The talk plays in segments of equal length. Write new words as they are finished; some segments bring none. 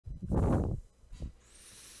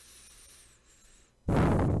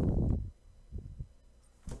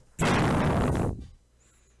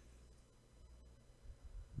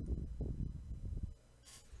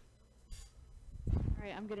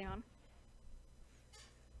Wait, I'm getting on.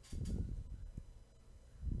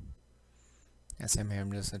 Yes, I'm here.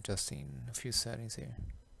 I'm just adjusting a few settings here.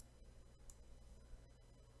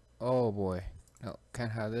 Oh boy. No,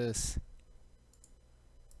 can't have this.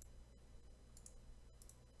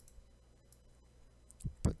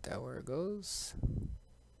 Put that where it goes.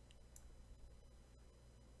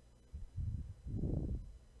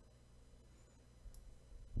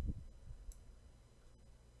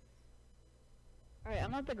 Alright,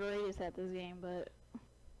 I'm not the greatest at this game, but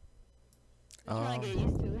I'm trying to get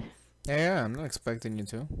used to it. Yeah, I'm not expecting you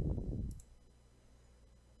to. I'm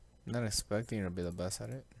not expecting you to be the best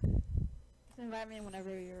at it. Just invite me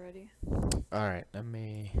whenever you're ready. Alright, let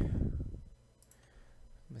me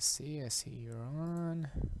see. I see you're on.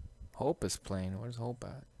 Hope is playing. Where's Hope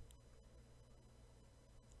at?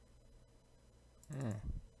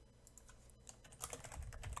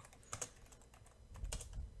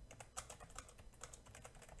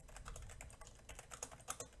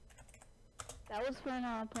 That was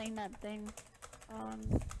fun playing that thing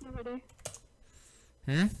the other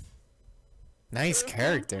day. Nice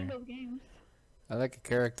character. Those games. I like a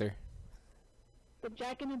character. The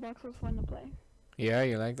Jack in the Box was fun to play. Yeah,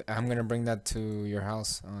 you like that? I'm gonna bring that to your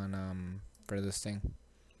house on for this thing.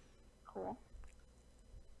 Cool.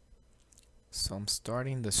 So I'm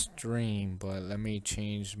starting the stream, but let me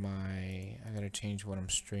change I gotta change what I'm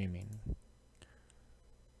streaming.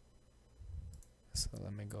 So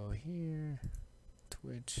let me go here,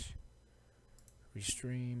 Twitch,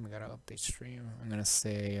 restream. I gotta update stream. I'm gonna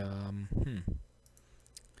say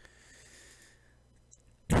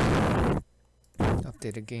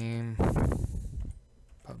update a game.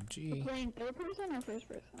 PUBG. You're playing third person or first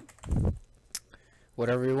person?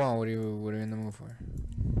 Whatever you want. What are you in the mood for?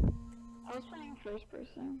 I was playing first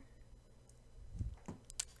person.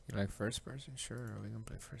 You like first person? Sure, we can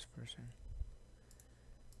play first person.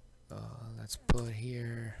 Let's put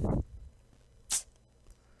here.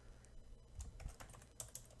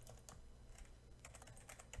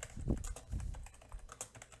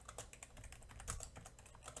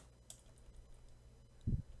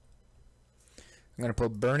 I'm gonna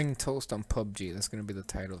put Burning Toast on PUBG. That's gonna be the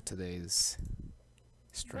title of today's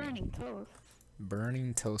stream. Burning Toast.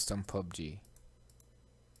 Burning Toast on PUBG.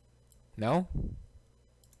 No?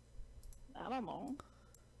 I don't know.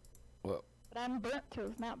 Well, but I'm burnt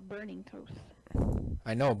toast, not burning toast.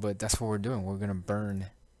 I know, but that's what we're doing. We're gonna burn.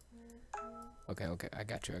 Okay, I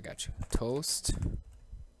got you. Toast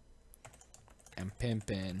and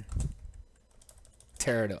Pimpin.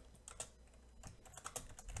 Tear it up.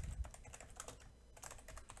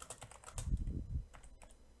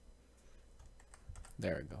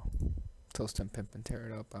 There we go. Toast and Pimpin, tear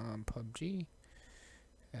it up on PUBG.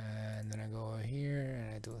 And then I go over here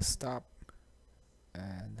and I do a stop.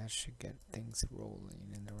 And that should get things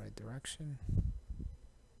rolling in the right direction.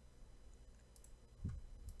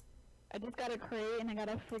 I just got a crate and I got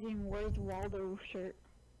a freaking Where's Waldo shirt.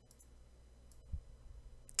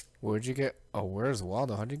 Where'd you get? Oh, Where's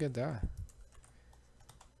Waldo? How'd you get that?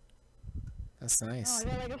 That's nice. Oh,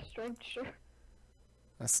 I got like a striped shirt.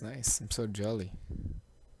 That's nice. I'm so jelly.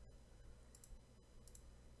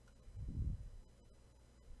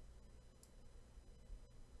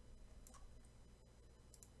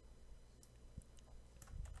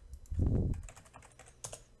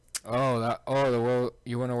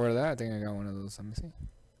 You wanna wear that? I think I got one of those. Let me see.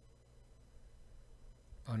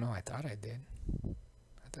 Oh no, I thought I did.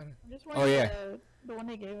 Oh yeah. The one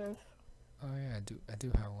they gave us. Oh yeah, I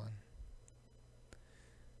do have one.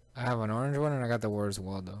 I have an orange one and I got the Where's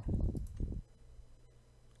Waldo.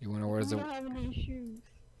 You wanna wear the? I don't have any shoes.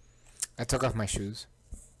 I took off my shoes.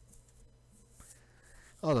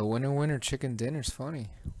 Oh, the winner chicken dinner's funny.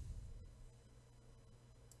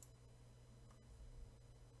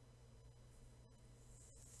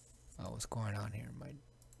 Oh, what's going on here? My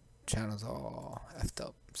channel's all effed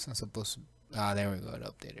up. It's not supposed to. Ah, there we go. It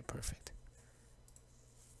updated. Perfect.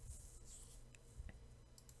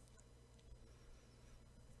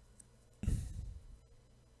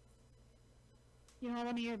 You have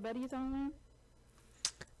any of your buddies online?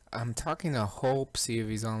 I'm talking to Hope, see if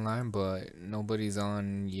he's online, but nobody's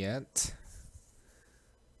on yet.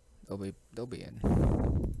 They'll be in.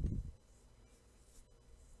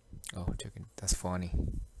 Oh, chicken. That's funny.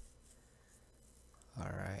 All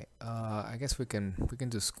right. I guess we can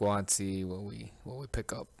do squad. See what we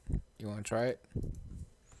pick up. You want to try it?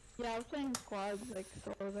 Yeah, I was playing squad like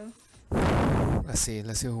solo. Let's see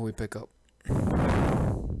who we pick up.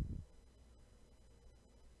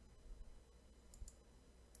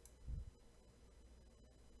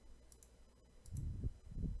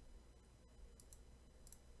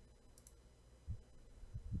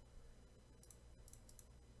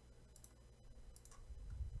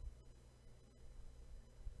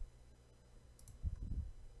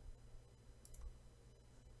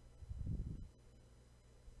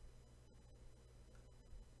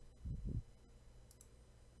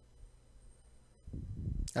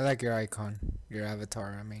 I like your icon, your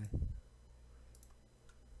avatar. I mean,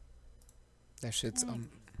 that shit's Thanks.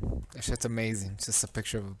 that shit's amazing. It's just a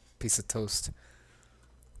picture of a piece of toast.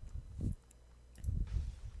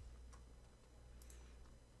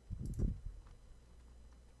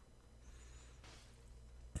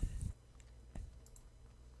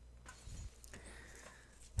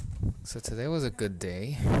 So today was a good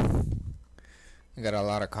day. I got a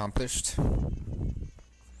lot accomplished.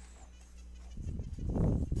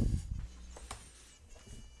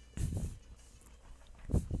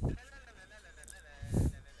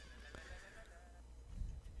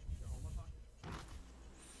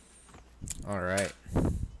 All right.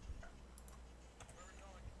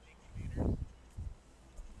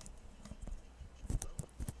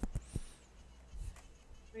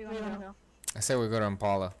 Where you wanna go? I say we go to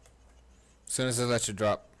Impala. As soon as it lets you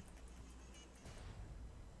drop,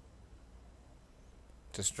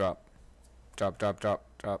 just drop. Drop, drop, drop,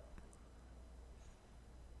 drop.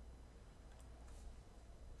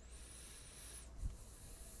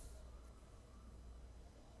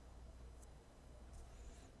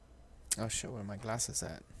 Oh shit, where are my glasses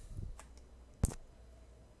at?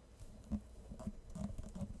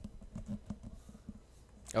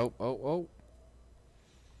 Oh, oh, oh.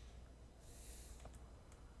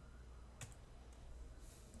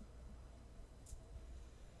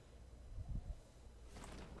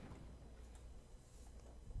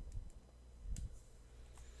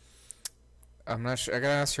 I'm not sure. I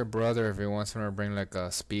gotta ask your brother if he wants me to bring like a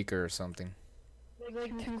speaker or something. There's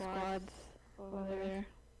like two squads over there.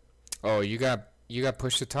 Oh, you got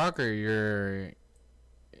push to talk, or you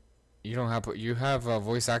don't have you have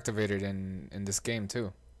voice activated in this game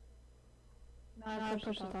too. Not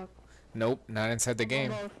push to talk. Nope, not inside the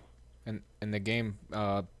game. Both. In the game,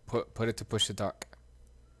 put it to push to talk.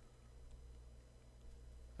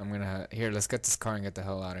 I'm gonna here. Let's get this car and get the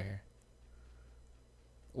hell out of here.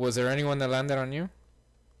 Was there anyone that landed on you?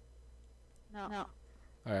 No. All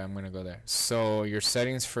right, I'm gonna go there. So your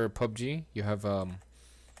settings for PUBG, you have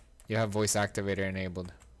voice activator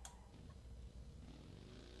enabled.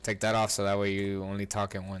 Take that off so that way you only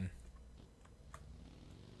talk in one.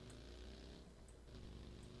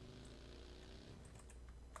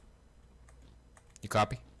 You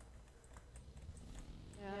copy?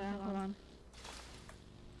 Yeah, hold on.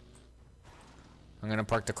 I'm gonna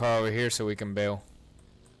park the car over here so we can bail.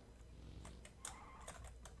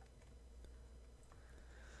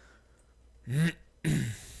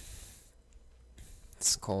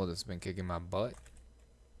 It's cold. It's been kicking my butt.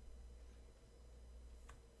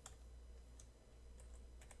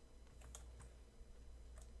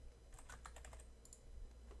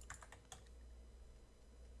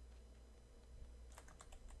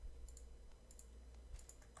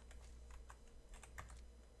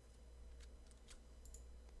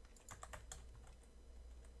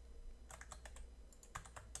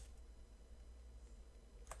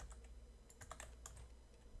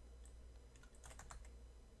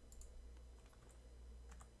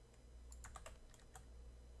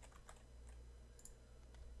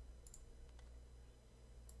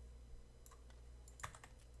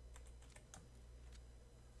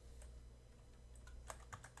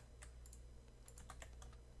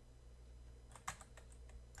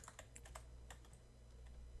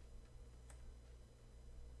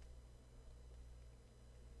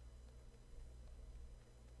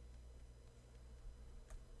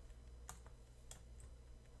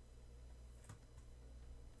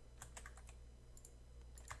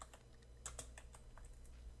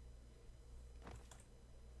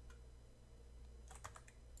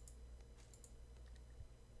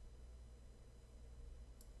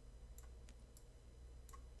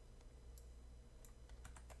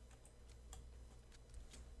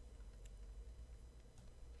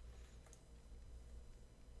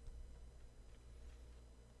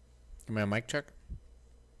 Give me a mic check.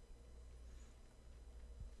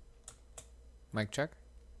 Mic check.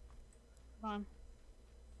 Hold on.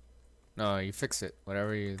 No, you fixed it.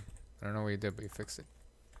 Whatever you, I don't know what you did, but you fixed it.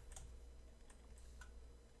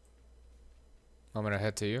 Want me to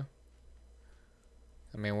head to you?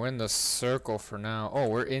 I mean, we're in the circle for now. Oh,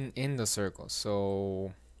 we're in the circle,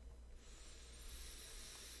 so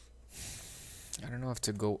I don't know if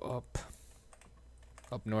to go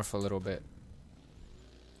up north a little bit.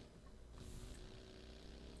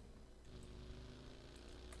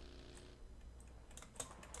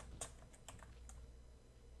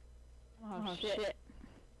 Oh shit.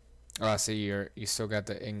 Oh, I see. You still got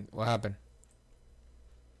the what happened?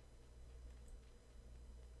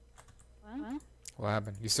 What? What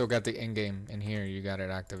happened? You still got the in-game in here. You got it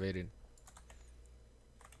activated.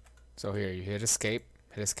 So here, you hit escape.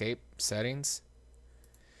 Hit escape. Settings.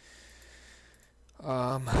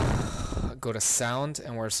 Go to sound,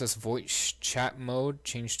 and where it says voice chat mode,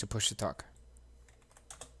 change to push to talk.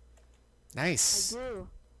 Nice. I do.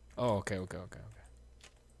 Oh, okay.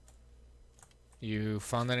 You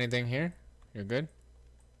found anything here? You're good?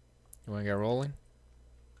 You wanna get rolling?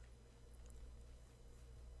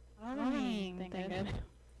 I don't think good.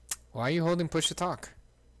 Why are you holding push to talk?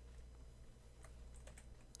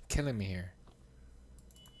 Killing me here.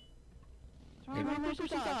 Push to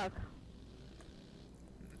talk.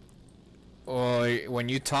 Oh, when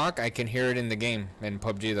you talk, I can hear it in the game in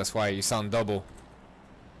PUBG. That's why you sound double.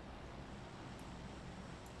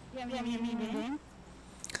 Yeah.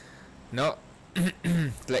 No.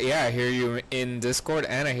 Yeah, I hear you in Discord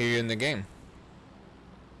and I hear you in the game.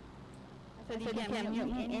 I said you can't mute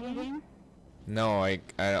me in the game? No, I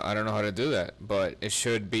don't know how to do that, but it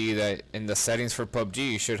should be that in the settings for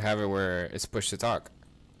PUBG, you should have it where it's push to talk.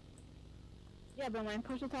 Yeah, but my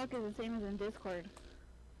push to talk is the same as in Discord.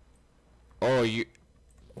 Oh, you...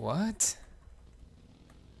 What?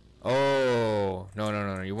 Oh,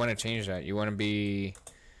 no. You want to change that. You want to be...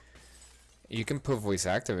 You can put voice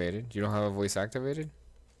activated. You don't have a voice activated?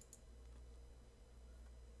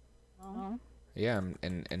 No. Yeah,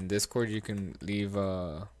 in Discord you can leave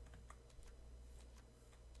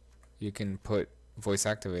you can put voice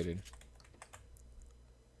activated.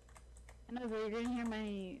 I know, but you're gonna hear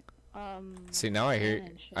my See, now I hear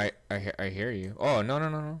I hear you. Oh,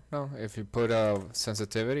 no. If you put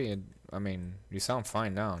sensitivity, I mean, you sound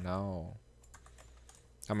fine now. Now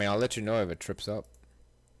I mean, I'll let you know if it trips up.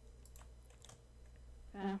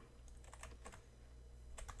 Yeah.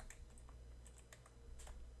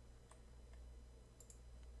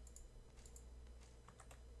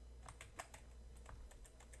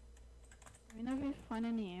 I mean, if you find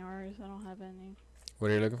any errors, I don't have any.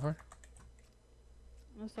 What are you looking for?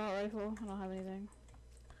 Assault rifle, I don't have anything.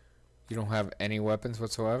 You don't have any weapons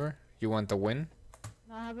whatsoever? You want the win?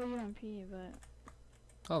 No, I have a UMP, but...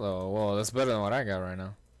 Hello, well, that's better than what I got right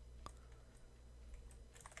now.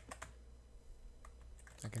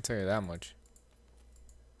 I can tell you that much.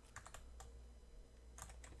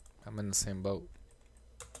 I'm in the same boat.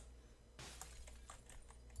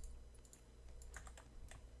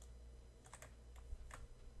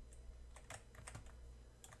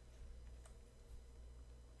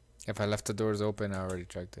 If I left the doors open, I already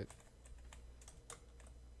checked it.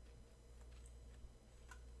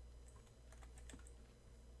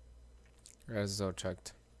 Res all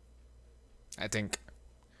checked. I think.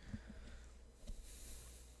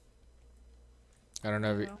 I don't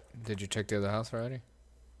know if you, did you check the other house already?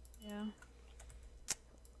 Yeah.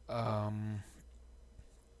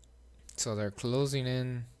 So they're closing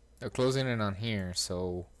in. They're closing in on here.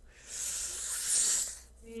 So.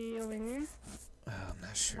 We over here? I'm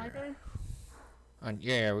not sure. Right there?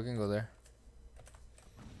 Yeah, we can go there.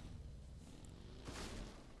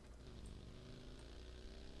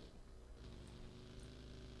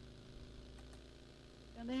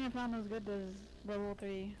 The thing I found was good was level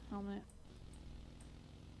 3 helmet.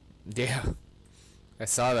 Yeah. I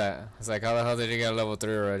saw that. I was like, how the hell did you get level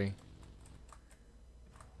 3 already?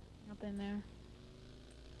 Nothing there.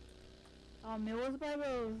 It was by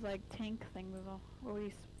those like tank things where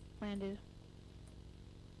we landed.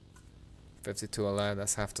 52 alive,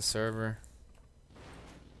 that's half the server.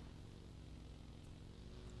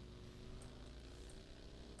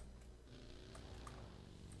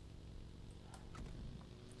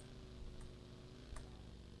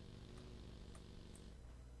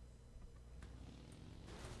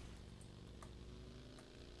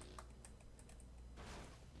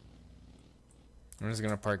 I'm just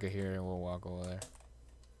gonna park it here and we'll walk over there.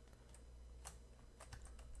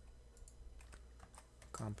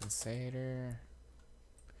 Compensator.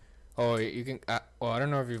 Oh, you can. Well, I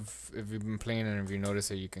don't know if you've been playing and if you notice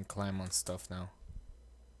that you can climb on stuff now.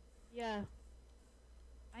 Yeah.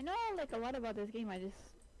 I know like a lot about this game. I just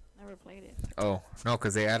never played it. Oh no,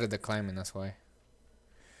 cause they added the climbing. That's why.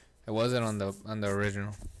 It wasn't on the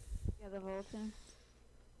original. Yeah, the vaulting.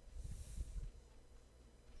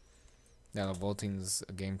 Yeah, the vaulting's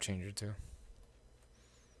a game changer too.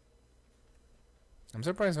 I'm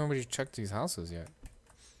surprised nobody checked these houses yet.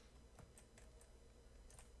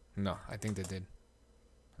 No, I think they did.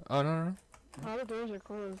 Oh, no. All the doors are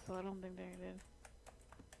closed, so I don't think they did.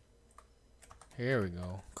 Here we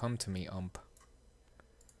go. Come to me, ump.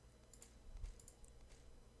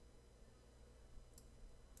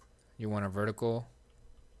 You want a vertical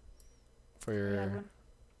for your... Yeah,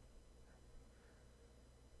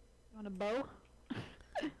 you want a bow?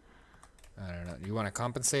 I don't know. You want a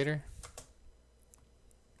compensator?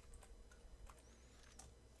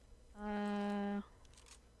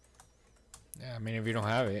 mean, if you don't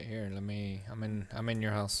have it, here, let me. I'm in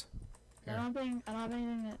your house. I Here. don't have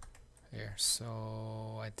anything that. Here.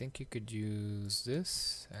 So I think you could use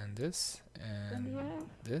this and this Then do you and have?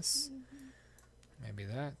 this. Maybe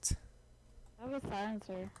that. I have a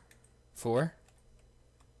silencer. 4.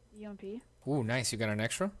 EMP. Ooh, nice. You got an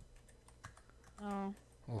extra? No.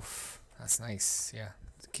 Oof, that's nice. Yeah,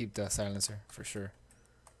 keep the silencer for sure.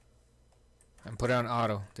 And put it on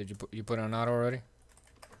auto. Did you put it on auto already?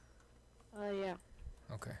 Yeah.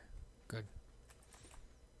 Okay, good.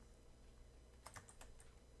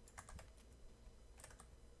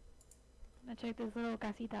 I'm gonna check this little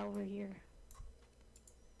casita over here.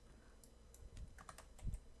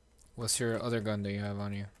 What's your other gun that you have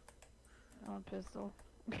on you? Oh, a pistol.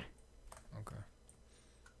 Okay.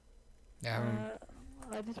 Yeah,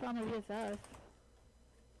 I just found a VSS.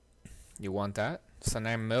 you want that? It's a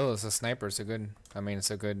 9mm. It's a sniper. It's a good. I mean,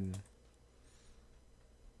 it's a good.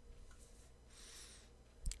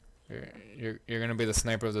 You're gonna be the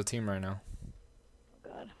sniper of the team right now. Oh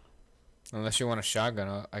god. Unless you want a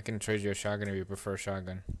shotgun, I can trade you a shotgun if you prefer a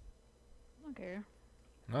shotgun. I don't care.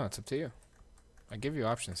 No, it's up to you. I give you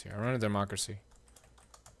options here. I run a democracy.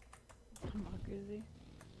 Democracy.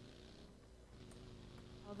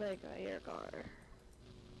 I'll take your car.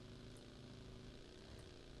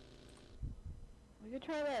 We could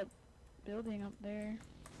try that building up there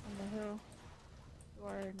on the hill to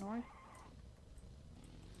our north.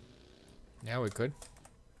 Yeah, we could.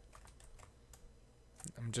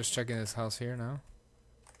 I'm just checking this house here now.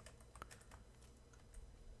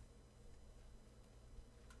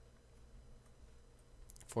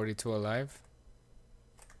 $42 alive.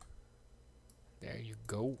 There you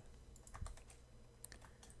go.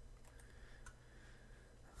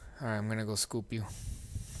 Alright, I'm gonna go scoop you.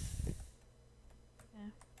 Yeah.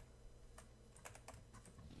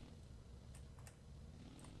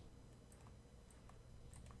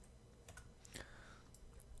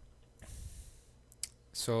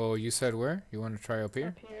 So you said where? You want to try up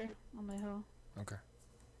here? Up here on the hill. Okay.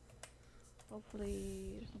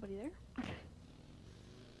 Hopefully there's nobody there.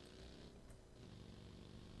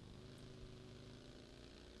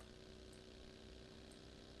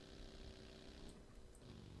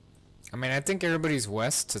 I mean, I think everybody's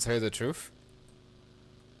west, to tell you the truth.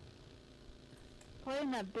 Probably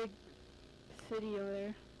in that big city over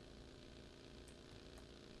there.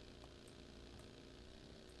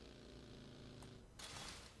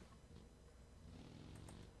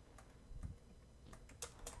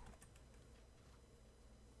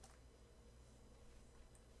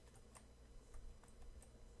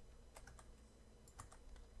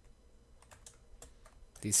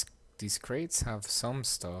 These crates have some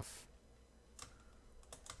stuff.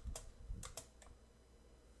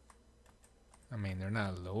 I mean, they're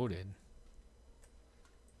not loaded.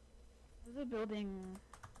 There's a building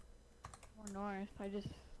more north. I just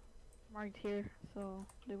marked here so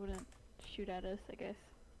they wouldn't shoot at us, I guess.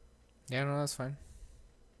 Yeah, no, that's fine.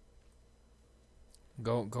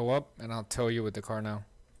 Go up, and I'll tell you with the car now.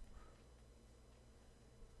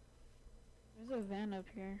 There's a van up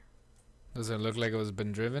here. Does it look like it was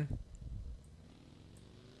been driven?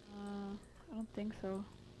 I don't think so.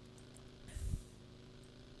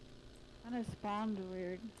 Kinda spawned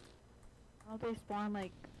weird. I don't know if they spawn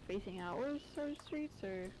like facing outwards sort of streets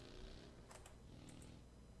or...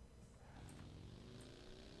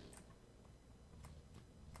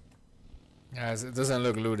 Yeah, it doesn't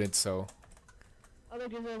look looted, so. Oh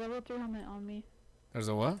look, there's a level 3 helmet on me. There's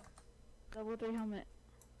a what? Level 3 helmet.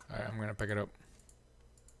 Alright, I'm gonna pick it up.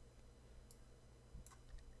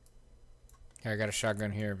 Yeah, I got a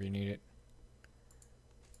shotgun here if you need it.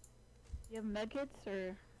 You have medkits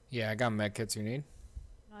or... Yeah, I got med kits you need.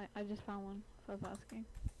 No, I just found one, so I was asking.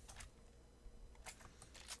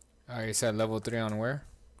 Alright, you said level 3 on where?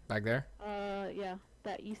 Back there? Yeah,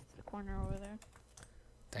 that east corner over there.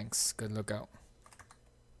 Thanks, good lookout.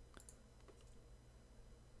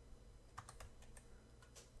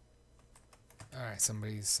 Alright, I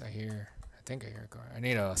think I hear a car. I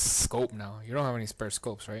need a scope now. You don't have any spare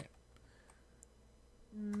scopes, right?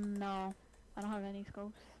 No, I don't have any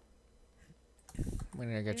scopes. When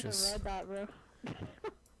did I get you? Here's a red dot, bro.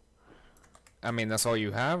 I mean, that's all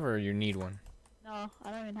you have, or you need one? No,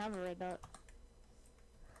 I don't even have a red dot.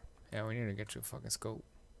 Yeah, we need to get you a fucking scope.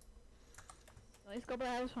 The only scope I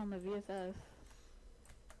have is from the VSS.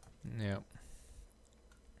 Yep.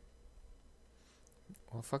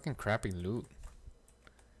 Well, fucking crappy loot.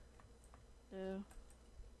 Yeah.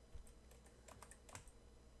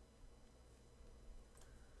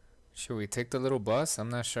 Should we take the little bus? I'm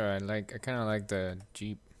not sure. I kind of like the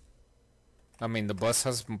Jeep. I mean, the bus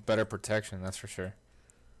has better protection, that's for sure.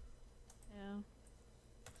 Yeah.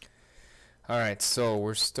 Alright, so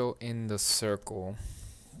we're still in the circle.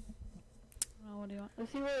 Oh, what do you want?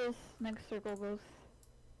 Let's see where this next circle goes.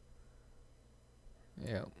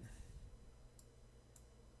 Yeah.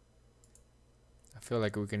 I feel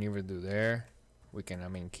like we can either do there. We can, I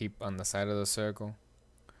mean, keep on the side of the circle.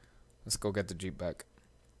 Let's go get the Jeep back.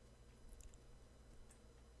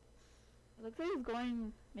 It looks like it's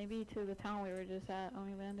going maybe to the town we were just at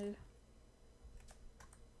when we landed.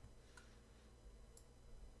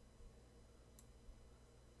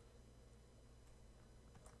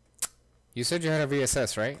 You said you had a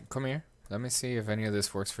VSS, right? Come here. Let me see if any of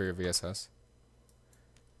this works for your VSS.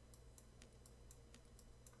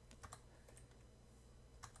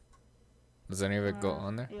 Does any of it go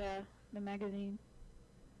on there? Yeah, the magazine.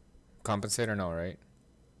 Compensate or no, right?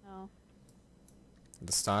 No.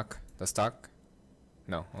 The stock? The stock?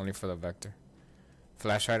 No, only for the Vector.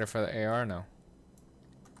 Flash hider for the AR? No.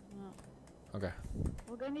 No. Okay.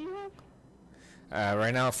 What gun do you have?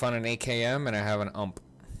 Right now I found an AKM and I have an ump.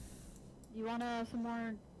 You want some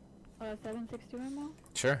more 7.62 ammo?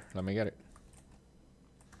 Sure, let me get it.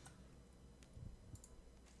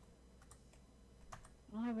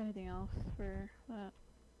 I don't have anything else for that.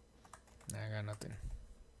 I got nothing.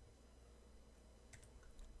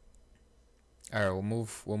 Alright,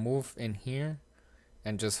 we'll move in here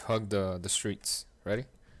and just hug the streets. Ready?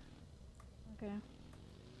 Okay.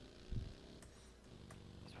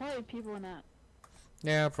 There's probably people in that.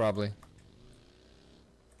 Yeah, probably.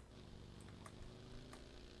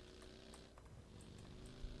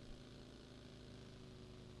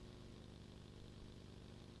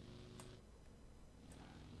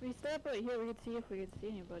 If we step right here, we could see if we could see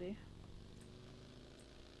anybody.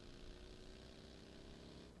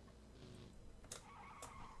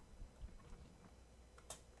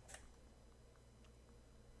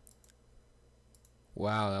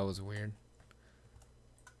 Wow, that was weird.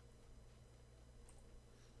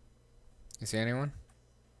 You see anyone?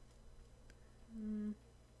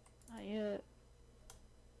 Not yet.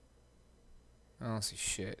 I don't see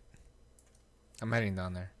shit. I'm heading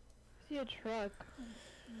down there. I see a truck.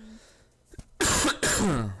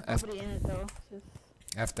 F, Nobody in it though. It's just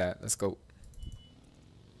F that. Let's go.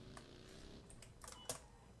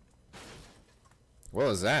 What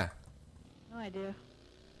was that? no idea.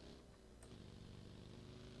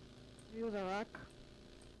 Maybe it was a rock.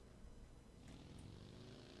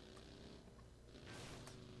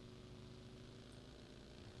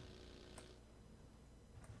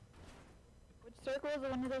 Which circle is the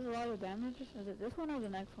one that does a lot of damage? Is it this one or the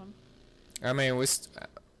next one? I mean, we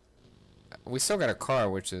still got a car,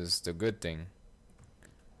 which is the good thing.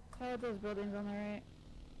 Try out those buildings on the right.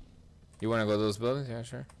 You want to go to those buildings? Yeah,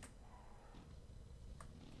 sure.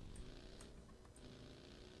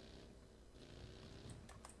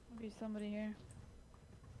 Maybe somebody here.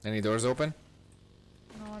 Any doors open?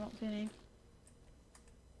 No, I don't see any.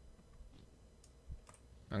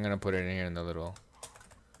 I'm gonna put it in here in the little,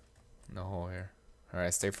 in the hole here. All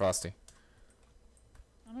right, stay frosty.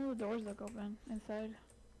 I know the doors look open inside.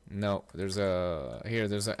 No, there's a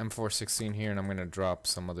there's a M416 here, and I'm gonna drop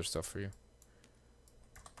some other stuff for you.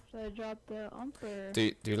 Should I drop the ump or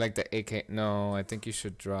Do you like the AK? No, I think you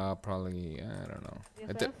should drop probably, I don't know.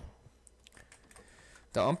 VSS?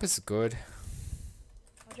 The ump is good.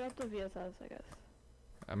 I'll drop the VSS, I guess.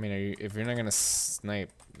 I mean, if you're not gonna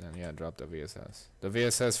snipe, then yeah, drop the VSS. The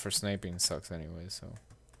VSS for sniping sucks anyway, so.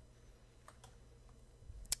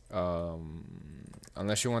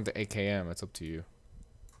 Unless you want the AKM, it's up to you.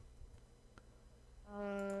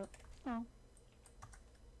 No.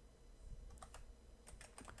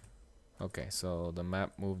 Okay, so the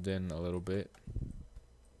map moved in a little bit.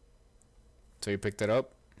 So you picked it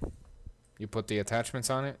up? You put the attachments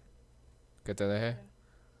on it? ¿Qué te dejé?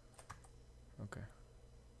 Okay.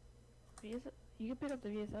 You can pick up the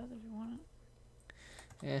VSS if you want it.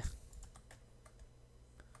 Yeah.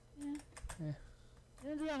 Yeah. Yeah. It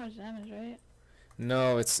doesn't do that much damage, right?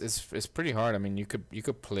 No, it's pretty hard. I mean, you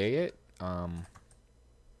could play it.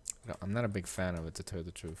 I'm not a big fan of it, to tell you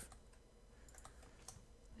the truth.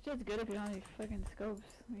 It's just good if you don't have any fucking scopes.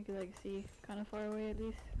 You can like see kind of far away at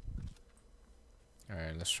least. All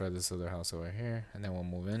right, let's try this other house over here, and then we'll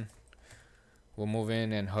move in. We'll move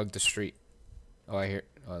in and hug the street. Oh, I hear.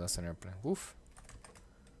 Oh, that's an airplane. Woof.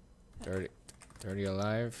 30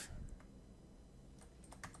 alive.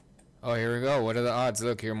 Oh, here we go. What are the odds?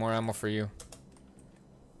 Look, here, more ammo for you.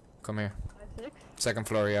 Come here. 5-6? Second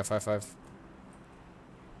floor, yeah, 5-5.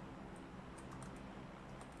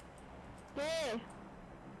 Okay.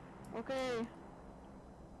 Okay.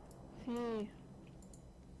 See.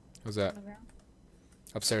 Who's that? On the ground?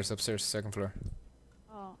 Upstairs, second floor.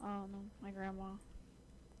 Oh, no, my grandma.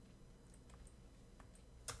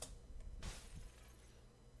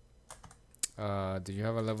 Did you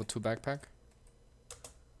have a level 2 backpack?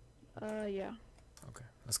 Yeah. Okay,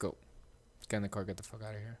 let's go. Get in the car, get the fuck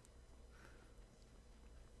out of here.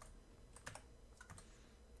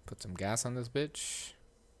 Put some gas on this bitch.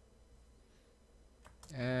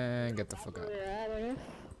 And get the fuck out. Yeah, I guess.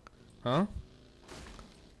 Huh?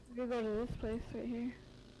 We could go to this place right here.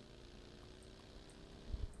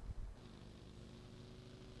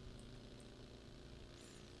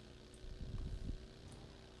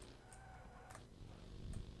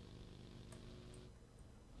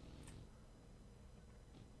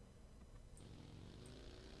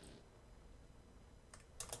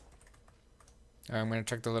 Alright, I'm gonna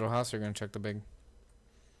check the little house, or you're gonna check the big.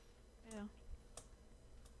 Yeah.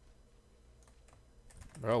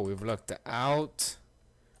 Bro, we've looked out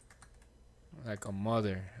like a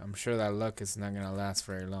mother. I'm sure that luck is not gonna last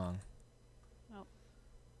very long. Nope.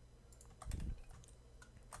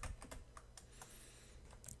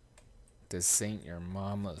 This ain't your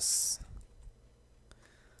mama's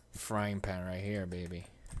frying pan right here, baby.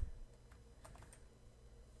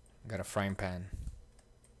 Got a frying pan.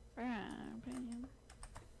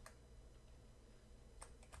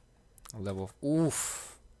 A level.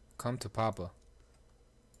 Oof. Come to Papa.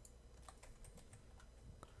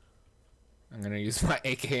 I'm gonna use my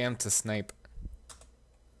AKM to snipe.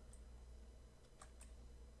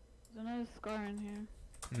 There's another scar in here.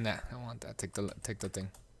 Nah, I don't want that. Take the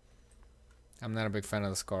thing. I'm not a big fan of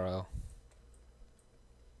the scar though.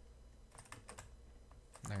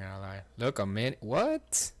 Not gonna lie. Look, a minute.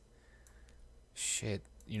 What? Shit.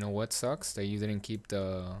 You know what sucks? That you didn't keep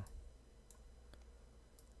the.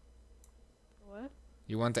 What?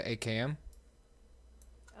 You want the AKM?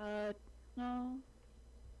 No.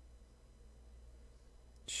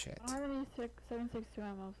 Shit. I don't have any 7.62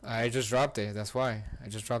 ammo. So. I just dropped it. That's why. I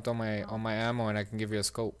just dropped all my ammo, and I can give you a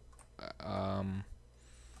scope. I'll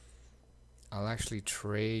actually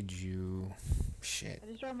trade you. Shit. I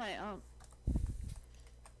just dropped my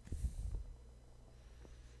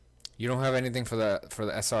You don't have anything for the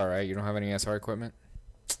SR, right? You don't have any SR equipment?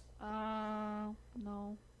 No.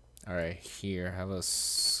 All right, here. Have a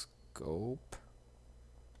scope.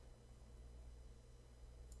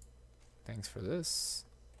 Thanks for this.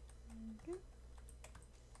 Okay.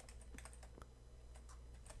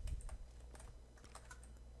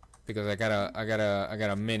 Because I got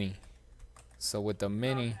a mini. So with the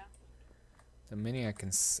mini, I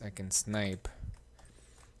can snipe.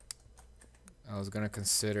 I was gonna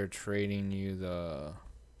consider trading you the.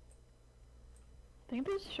 I think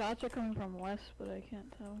these shots are coming from west, but I can't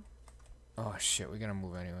tell. Oh shit, we're gonna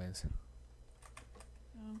move anyways.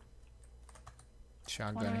 Yeah.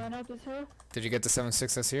 Shotgun. Wanna run up this hill? Did you get the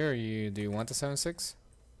 7.6 that's here? Or do you want the 7.6?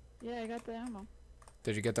 Yeah, I got the ammo.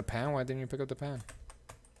 Did you get the pan? Why didn't you pick up the pan?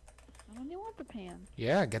 I don't even want the pan.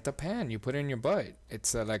 Yeah, get the pan. You put it in your butt.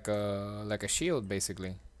 It's like a shield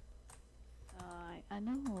basically. I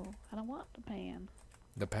know. I don't want the pan.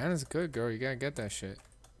 The pan is good, girl. You gotta get that shit.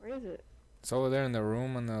 Where is it? It's over there in the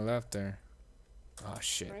room on the left there. Oh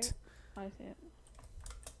shit. Right? Oh, I see it.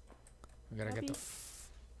 We gotta get Happy? the.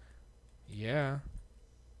 Yeah.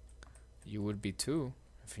 You would be too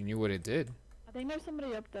if you knew what it did. I think there's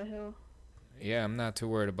somebody up the hill. Yeah, I'm not too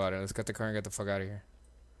worried about it. Let's get the car and get the fuck out of here.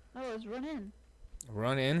 No, let's run in.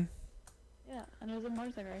 Run in. Yeah, and there's a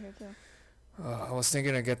motorcycle right here too. I was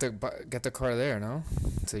thinking to get the car there. No,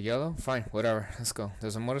 it's a yellow. Fine, whatever. Let's go.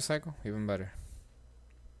 There's a motorcycle. Even better.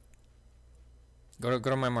 Go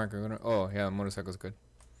to my marker. Oh yeah, motorcycle's good.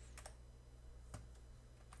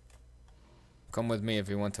 Come with me if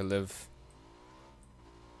you want to live.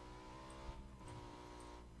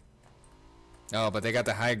 Oh, but they got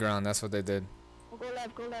the high ground. That's what they did. Well, go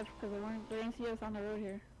left, because they're gonna see us on the road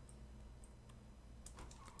here.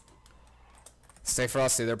 Stay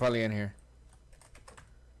frosty. They're probably in here.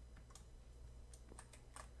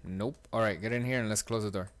 Nope. All right, get in here and let's close the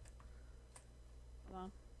door. Hold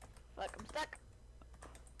on. Fuck, I'm stuck.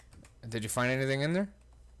 Did you find anything in there?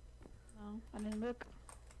 No, I didn't look.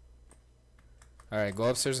 All right, go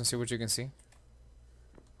upstairs and see what you can see.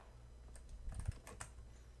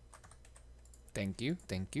 Thank you,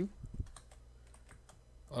 thank you.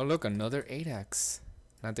 Oh look, another 8x.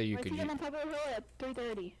 Not that you Wait, could he's use. on top of the hill at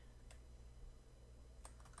 3:30.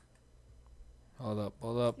 Hold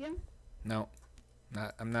up. See him? No,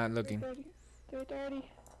 I'm not looking. 3:30. 3:30.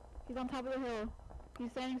 He's on top of the hill.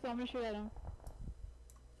 He's standing, so I'm gonna shoot at him.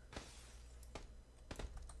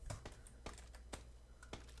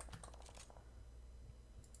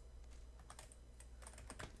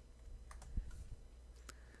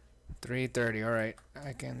 $3.30. All right,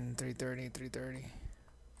 I can 3:30.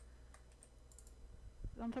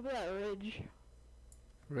 He's on top of that ridge.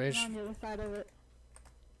 Ridge. I'm on the other side of it.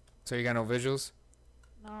 So you got no visuals?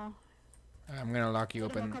 No. I'm gonna lock you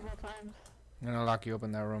Hit up him in. a couple of times. I'm gonna lock you up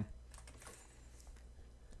in that room.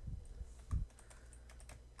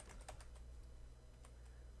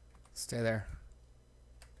 Stay there.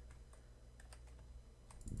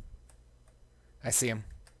 I see him.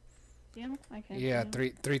 See him? I can't Yeah, see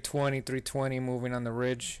him. 320 moving on the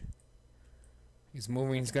ridge. He's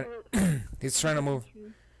moving. He's gonna. He's trying to move.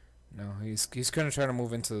 No, he's gonna try to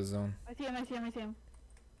move into the zone. I see him. I see him. I see him.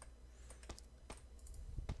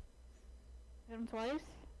 Hit him twice.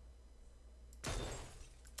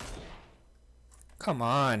 Come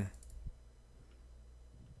on.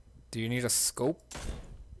 Do you need a scope?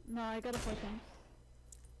 No, I got a focus.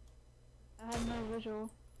 I have no visual.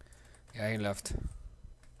 Yeah, he left.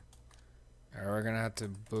 Alright, we're gonna have to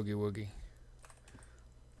boogie woogie.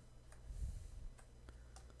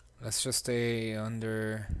 Let's just stay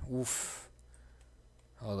under. Oof.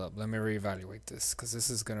 Hold up, let me reevaluate this, cause this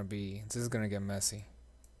is gonna get messy.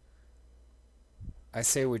 I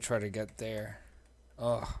say we try to get there.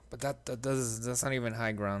 Oh, but that's not even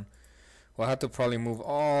high ground. We'll have to probably move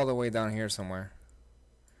all the way down here somewhere.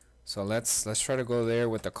 So let's try to go there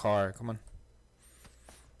with the car. Come on.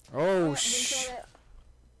 Oh I sh.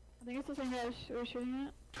 think it's the same guy we're shooting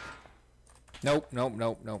at.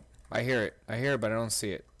 Nope. I hear it, but I don't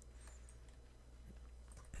see it.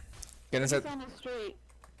 Get inside. It's on the street.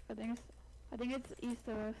 I think it's east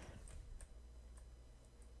of us.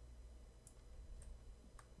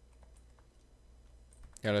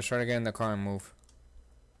 Yeah, let's try to get in the car and move.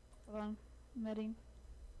 Hold on. I'm heading.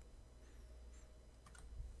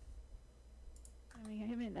 I mean,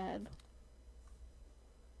 hit me in the head.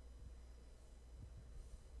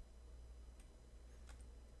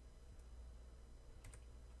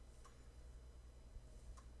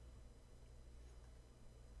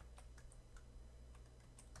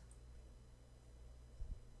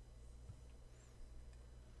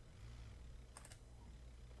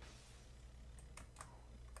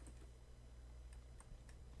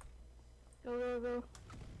 Go.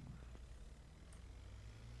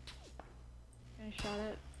 Getting shot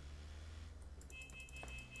at.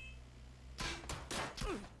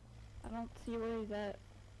 I don't see where he's at.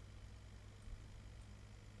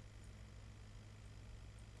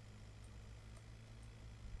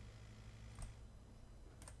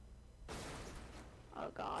 Oh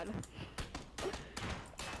god.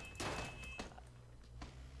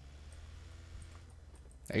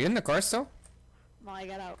 Are you in the car still? No, I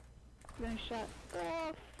got out. Getting shot.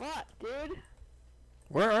 Oh fuck, dude.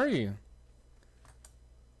 Where are you?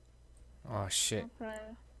 Oh shit.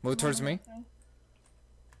 Move towards me. I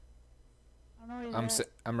don't know where he's at.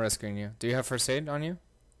 I'm rescuing you. Do you have first aid on you?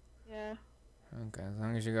 Yeah. Okay, as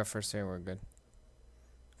long as you got first aid, we're good.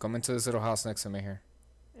 Come into this little house next to me here.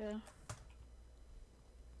 Yeah.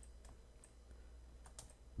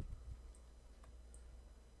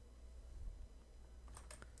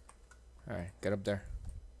 Alright, get up there.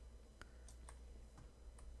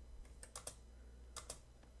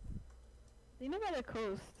 You know by the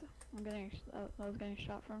coast. I was getting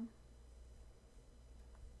shot from.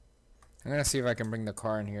 I'm gonna see if I can bring the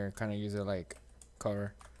car in here, kind of use it like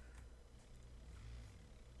cover.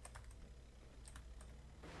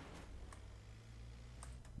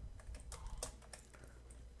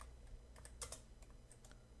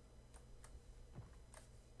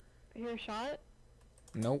 You hear a shot?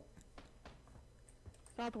 Nope.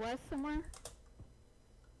 Southwest somewhere?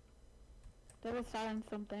 That was silent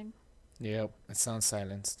something. Yep, it sounds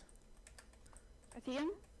silenced. I see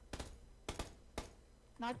him.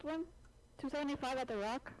 Knocked one. 275 at the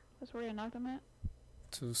rock. That's where I knocked him at.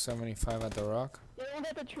 275 at the rock. The one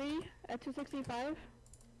at the tree at 265.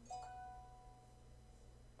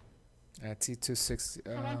 At T260.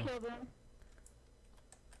 Someone killed him.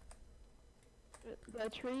 The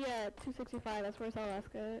tree at 265. That's where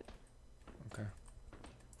Alaska at. Okay.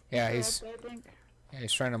 Yeah, So he's. up there, I think. Yeah,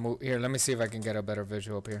 he's trying to move. Here, let me see if I can get a better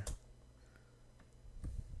visual up here.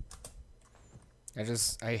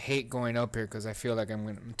 I hate going up here because I feel like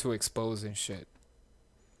I'm too exposed and shit.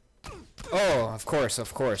 Oh, of course, yeah,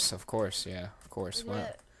 of course.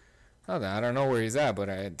 Well, I don't know where he's at, but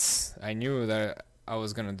I knew that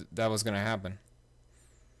that was gonna happen.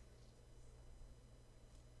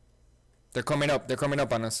 They're coming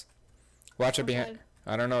up on us. Watch it behind.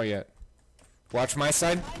 I don't know yet. Watch my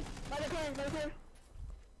side.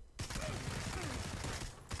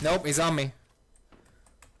 Nope, he's on me.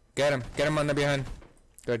 Get him on the behind.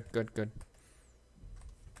 Good.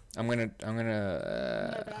 I'm gonna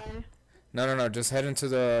no, just head into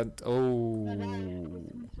the,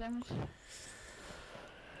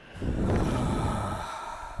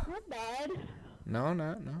 bad? No,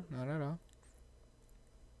 not at all.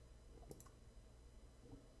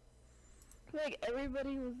 I feel like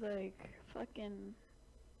everybody was like fucking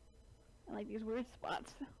in like these weird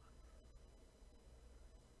spots.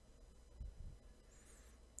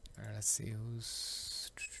 Alright, let's see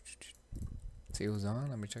who's on.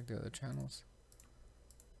 Let me check the other channels.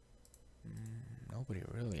 Nobody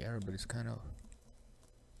really. Everybody's kind of.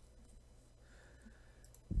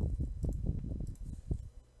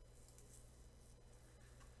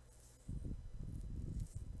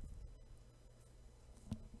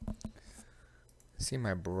 See,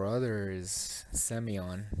 my brother is semi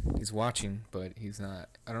on. He's watching, but he's not.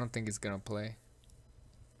 I don't think he's gonna play.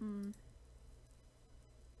 Mm.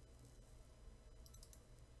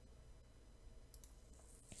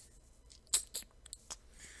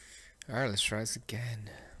 Alright, let's try this again.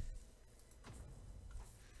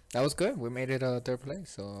 That was good. We made it third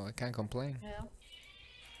place, so I can't complain. Yeah.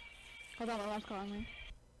 Hold on, my mom's calling me.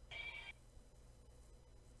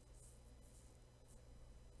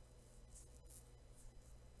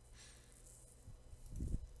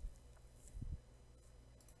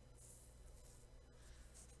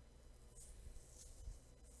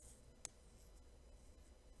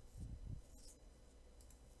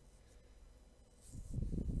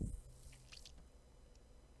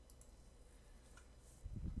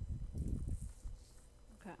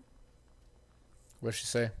 Okay. What'd she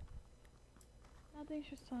say? I think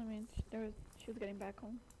she was telling me she was getting back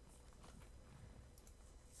home.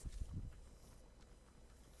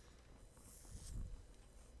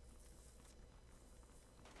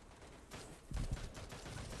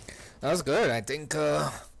 That was good. I think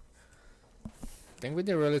we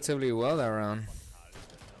did relatively well that round.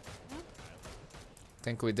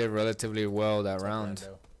 Think we did relatively well that round.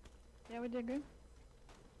 Yeah, we did good.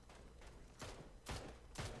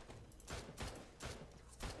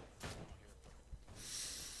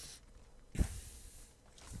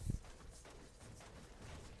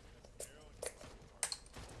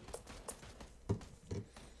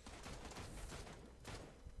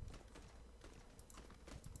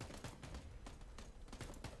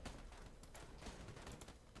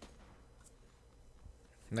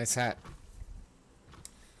 Nice hat.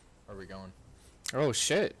 Where are we going? Oh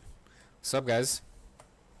shit. What's up, guys?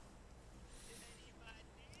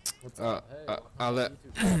 What's up? Hey,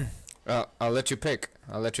 I'll let you pick.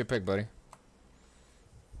 I'll let you pick, buddy.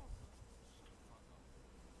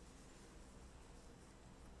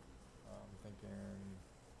 I'm thinking.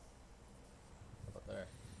 How about there?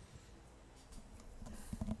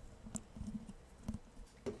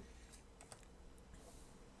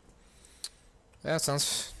 Yeah,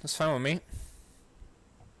 that's fine with me.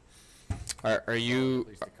 Are you? At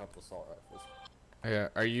least a couple assault rifles. Yeah.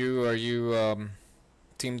 Are you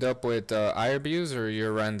teamed up with IRBs or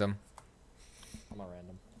you're random? I'm a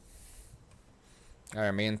random.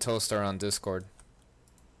 Alright, me and Toast are on Discord.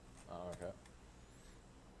 Oh, okay.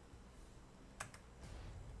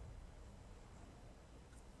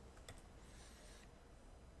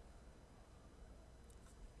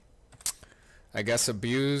 I guess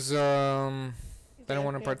Abuse He's didn't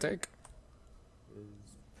want to AFK. partake. Is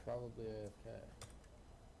probably AFK.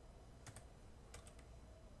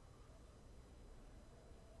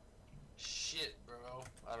 Shit, bro.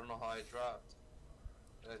 I don't know how I dropped.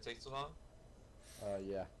 Did it take so long?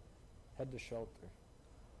 Yeah. Head to shelter.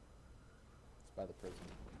 It's by the prison.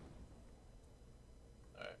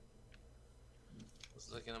 Alright.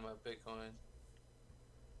 Just looking at my Bitcoin.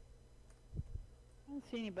 I don't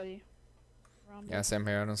see anybody around Yeah, us. same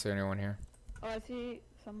here. I don't see anyone here. Oh, I see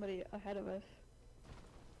somebody ahead of us.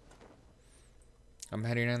 I'm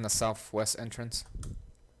heading in the southwest entrance.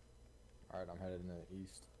 Alright, I'm headed in the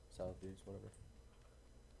east, southeast, whatever.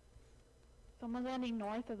 Someone's landing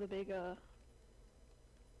north of the big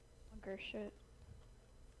bunker shit.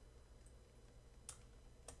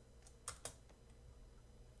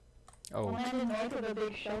 Oh, Someone landed north of the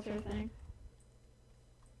big shelter thing.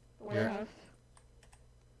 The Here. warehouse.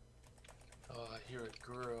 Oh, I hear a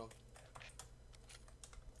girl.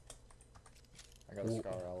 I got a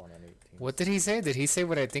Scar L on an 18. what did he say? Did he say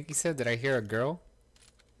what I think he said? Did I hear a girl?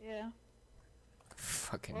 Yeah.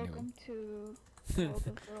 Fucking Welcome to the world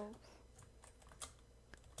of girls.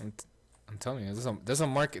 I'm telling you, there's a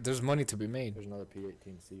market. There's money to be made. There's another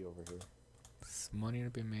P18C over here. There's money to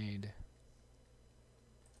be made.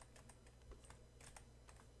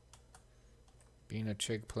 Being a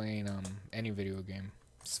chick playing any video game,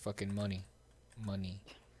 it's fucking money, money.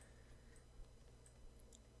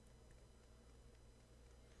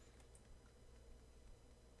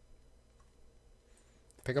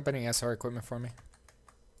 Pick up any SR equipment for me.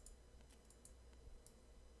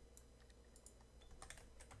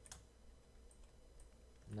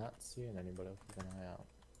 seeing anybody. I'll keep an eye out.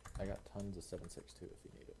 I got tons of 7.62 if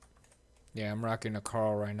you need it. Yeah, I'm rocking a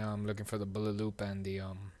Carl right now. I'm looking for the bullet loop and the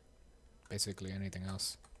basically anything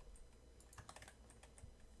else.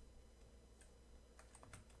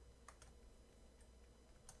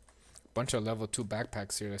 Bunch of level 2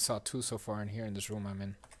 backpacks here. I saw 2 so far in here in this room I'm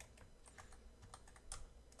in.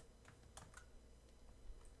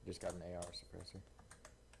 Just got an AR suppressor.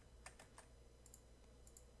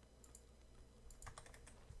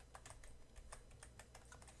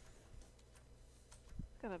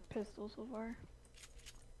 Got a pistol so far.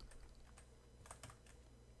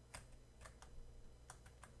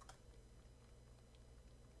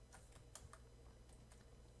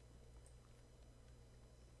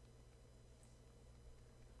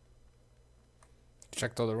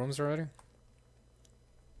 Checked all the rooms already?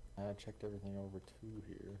 I checked everything over 2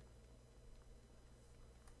 here.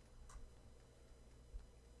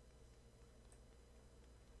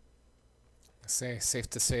 Safe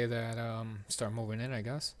to say that start moving in, I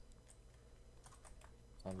guess.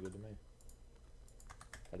 Sounds good to me.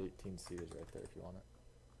 That 18C is right there if you want it.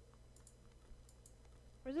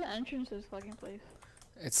 Where's the entrance to this fucking place?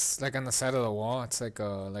 It's like on the side of the wall. It's like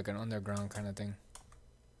an underground kind of thing.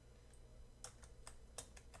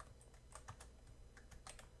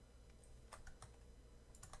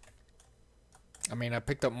 I mean, I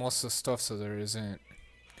picked up most of the stuff, so there isn't.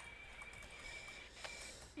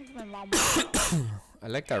 This is my mom. I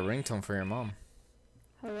like that ringtone for your mom.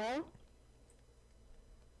 Hello?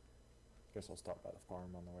 Guess I'll stop by the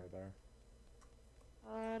farm on the way there.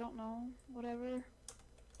 I don't know. Whatever.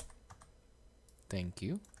 Thank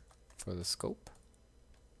you for the scope.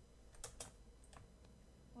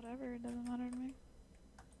 Whatever. It doesn't matter to me.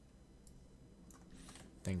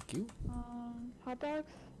 Thank you. Hot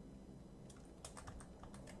dogs?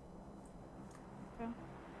 Yeah.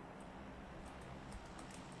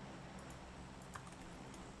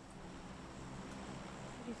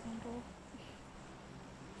 Pretty simple.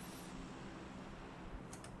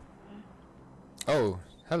 Oh,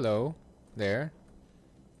 hello there.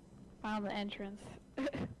 Found the entrance.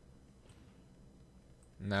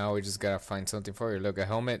 Now we just gotta find something for you. Look, a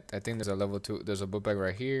helmet. I think there's a level 2. There's a book bag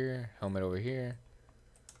right here. Helmet over here.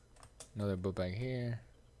 Another book bag here.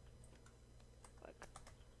 Fuck.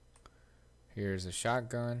 Here's a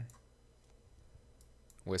shotgun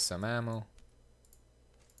with some ammo.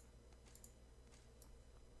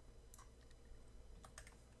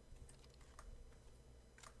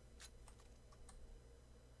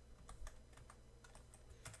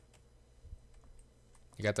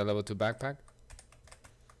 You got the level 2 backpack?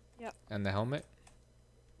 Yep. And the helmet?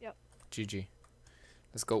 Yep. GG.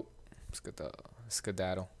 Let's go. Let's get the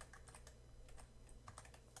skedaddle.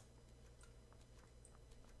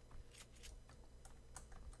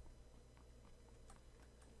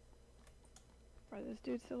 Bro, this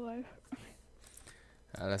dude's still alive.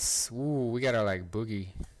 We gotta like boogie.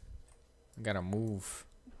 We gotta move.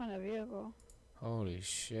 Find a vehicle. Holy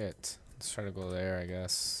shit. Let's try to go there, I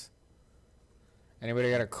guess.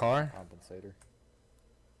 Anybody got a car? Compensator. I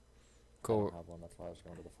Go. don't have one, that's why I was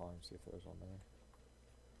going to the farm, see if there's one there.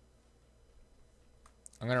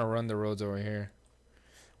 I'm gonna run the roads over here.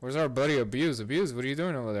 Where's our buddy Abuse? Abuse, what are you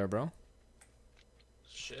doing over there, bro?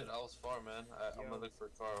 Shit, I was far, man. I'm gonna look for a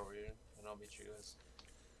car over here, and I'll meet you guys.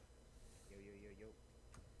 Yo.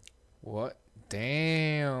 What?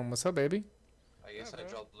 Damn. What's up, baby? I guess I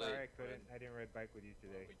dropped late. Sorry, I didn't ride bike with you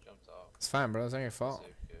today. We jumped off. It's fine, bro. It's not your fault.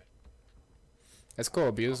 It's okay. It's cool,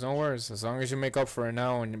 Abuse. No worries. As long as you make up for it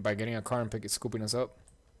now and by getting a car and scooping us up.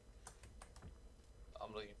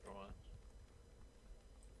 I'm looking for one.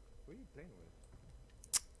 Who are you playing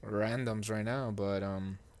with? Randoms right now, but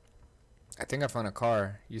I think I found a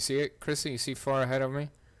car. You see it, Chrissy? You see far ahead of me?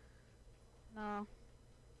 No.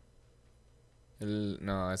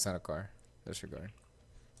 No, it's not a car. Disregard.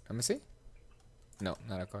 Let me see. No,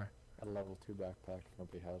 not a car. Got a level 2 backpack,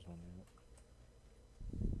 nobody has one yet.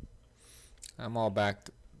 I'm all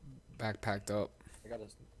backpacked up. I got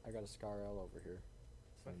a Scar L over here.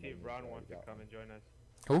 Let's see if Ron wants to come and join us.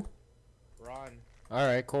 Who? Ron. All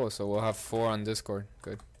right, cool. So we'll have 4 on Discord.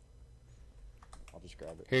 Good. I'll just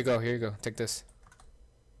grab it. Here you go. Here you go. Take this.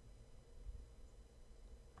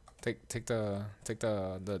 Take the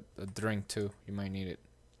drink too. You might need it.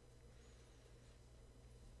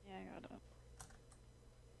 Yeah, I got it.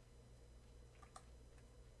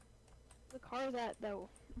 The car's at though.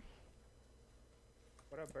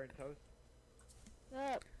 What up, Burnt Toast?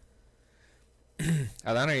 What's up?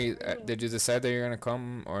 Alana, did you decide that you're gonna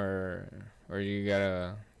come or you're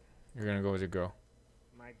gonna go with your girl?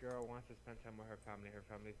 My girl wants to spend time with her family. Her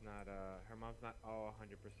family's not, her mom's not all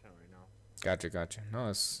 100% right now. Gotcha. No,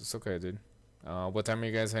 it's okay, dude. What time are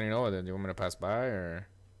you guys heading over then? Do you want me to pass by or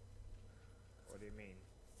What do you mean?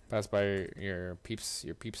 pass by your peeps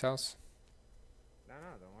house? No,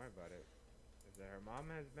 don't worry about it. Is that her mom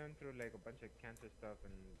has been through like a bunch of cancer stuff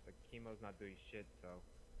and the chemo's not doing shit, so.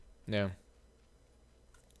 Yeah.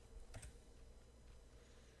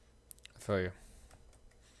 I feel you.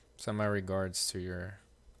 Send my regards to your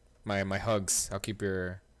my hugs. I'll keep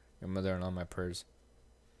your mother-in-law my prayers.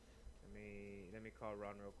 Let me call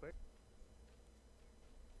Ron real quick.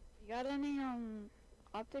 You got any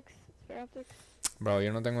optics? Spare optics? Bro,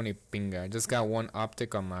 yo no tengo ni pinga. I just got one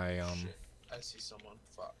optic on my Shit. I see someone.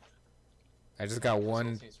 Fuck. I just got This whole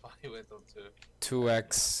one team's probably with them too.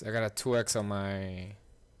 2x. I got a 2x on my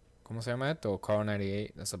 ¿Cómo se llama esto? Car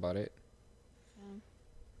 98. That's about it. Yeah.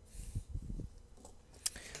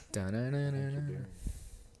 Da-na-na-na-na.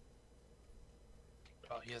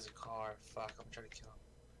 Oh, he has a car. Fuck, I'm trying to kill him.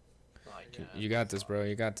 No, I can't. You got this, bro.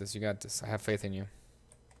 You got this. I have faith in you.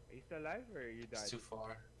 Are you still alive or you died? It's too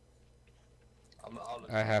far.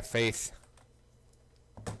 I have faith.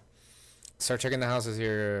 Start checking the houses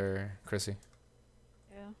here, Chrissy.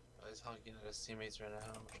 Yeah. He's honking at his teammates right now.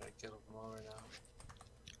 I'm trying to kill them all right now.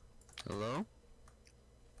 Hello?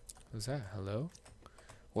 Who's that? Hello?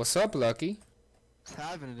 What's up, Lucky? What's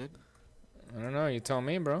happening, dude? I don't know. You tell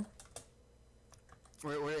me, bro.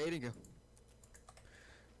 Where did Aiden go?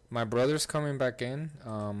 My brother's coming back in.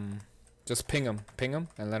 Just ping him,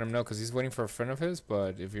 and let him know, cause he's waiting for a friend of his.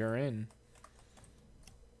 But if you're in,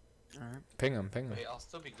 Alright. ping him. Wait, I'll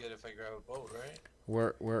still be good if I grab a boat, right?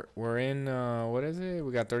 We're in. What is it?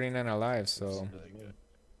 We got 39 alive. So This is really good.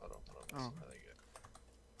 Hold on. This Oh. is really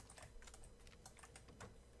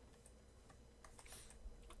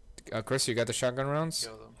good. Chris, you got the shotgun rounds?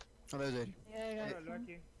 Kill them. Oh, there's Aiden. Yeah, I got Hello, it.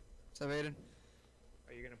 Lucky. What's up, Aiden?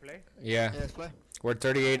 Are you gonna play? Yeah. Yeah, let's play. We're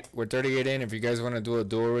 38. We're 38 in. If you guys want to do a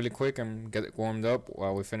duel really quick and get it warmed up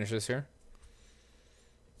while we finish this here.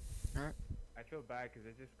 I feel bad because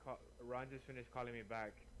Ron just finished calling me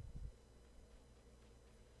back.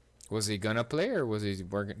 Was he gonna play or was he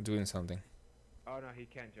doing something? Oh no, he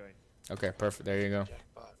can't join. Okay, perfect. There you go.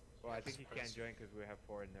 Jackpot. Well, I think he can't join because we have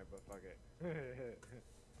 4 in there, but fuck it.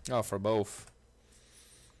 Oh, for both.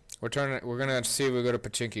 We're gonna see if we go to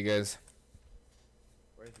Pachinki, guys.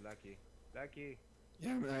 Where's Lucky? Lucky.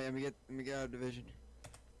 Yeah, let me get out of division.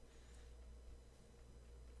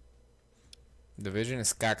 Division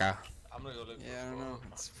is caca. I'm gonna go look Yeah, I for don't a know. boat.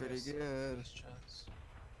 It's Fuck pretty this. good. This chance.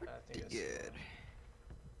 I think Pretty I see good.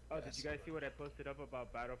 Oh, Yeah, did you guys see what I posted up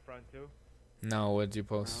about Battlefront 2? No, what'd you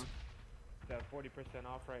post? It's at 40%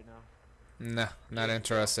 off right now. Nah, not Yeah,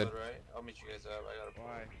 interested. but right? I'll meet you guys up. I got a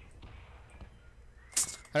Why?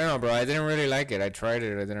 I don't know, bro. I didn't really like it. I tried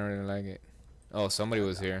it. I didn't really like it. Oh, somebody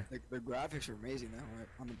was here. The graphics are amazing though, right?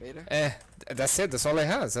 On the beta. That's it. That's all it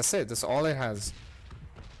has. That's it. That's all it has.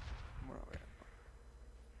 What are we at?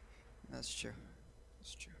 That's true.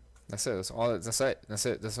 That's true. That's it. That's all. That's it. That's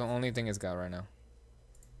it. That's the only thing it's got right now.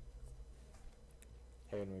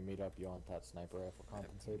 Hey, when we meet up, you want that sniper rifle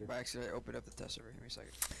compensator? By accident, I opened up the test server. Give me a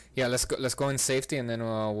second. Yeah, let's go. Let's go in safety, and then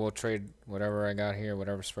we'll trade whatever I got here,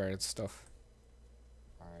 whatever spread stuff.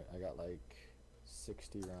 Alright, I got like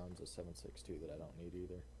 60 rounds of 7.62 that I don't need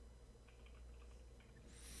either.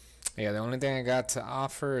 Yeah, the only thing I got to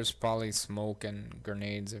offer is probably smoke and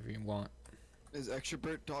grenades if you want. Is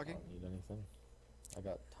Extrovert I talking? don't need anything. I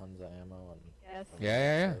got tons of ammo and. Yes.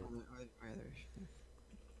 Yeah. There.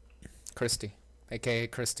 Christy, aka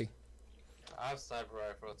Christy. I have sniper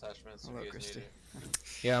rifle attachments if Hello, you guys Christy. need it.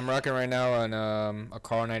 Yeah, I'm rocking right now on a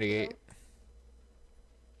Car 98.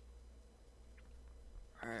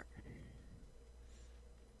 Alright.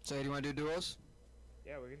 So, do you want to do duos?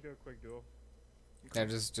 Yeah, we can do a quick duel. Yeah,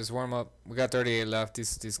 just warm up. We got 38 left.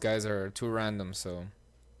 These guys are too random, so.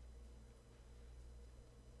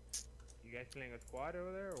 You guys playing a squad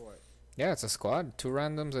over there or what? Yeah, it's a squad. 2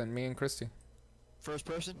 randoms and me and Christy. First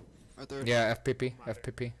person or third? Yeah, FPP. Matter.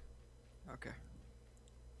 FPP. Okay.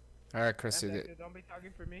 Alright, Christy. That's it, don't be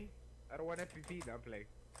talking for me. I don't want FPP, don't play.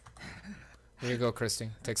 Here you go, Christy.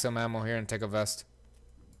 Take some ammo here and take a vest.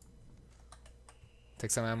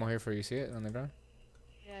 Take some ammo here for you. See it on the ground?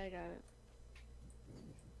 Yeah, I got it.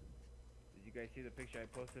 Did you guys see the picture I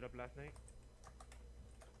posted up last night?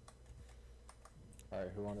 Alright,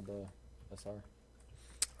 who wanted the SR?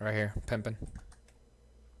 Right here. Pimpin. I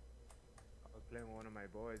was playing with one of my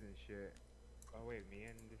boys and shit. Oh wait, me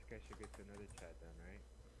and this guy should get to another chat then, right?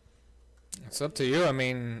 It's up to you. I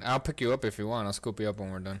mean, I'll pick you up if you want. I'll scoop you up when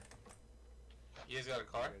we're done. You guys got a You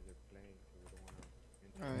car? guys are playing, so we don't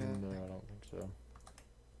wanna Oh, yeah. No, I don't think so.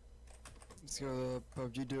 Let's go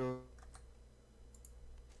PUBG duo.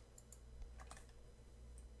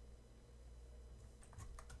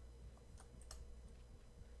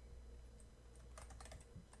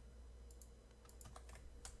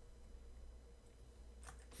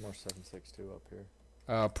 More 7.62 up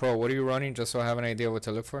here. Pro, what are you running? Just so I have an idea what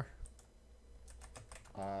to look for.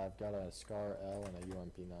 I've got a Scar L and a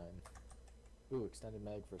UMP9. Ooh, extended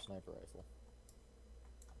mag for a sniper rifle.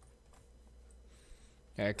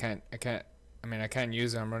 Yeah, I mean, I can't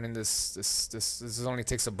use it. I'm running this only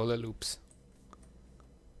takes a bullet loops.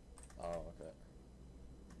 Oh, okay.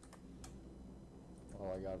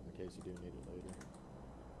 Well, I got it in case you do need it later.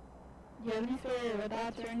 Do you have any sort of red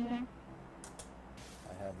dots or anything?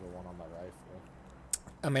 I have the one on my rifle.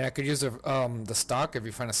 I mean, I could use the stock if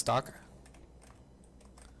you find a stock.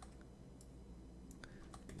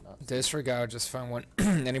 Not Disregard, just found one.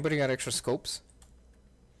 Anybody got extra scopes?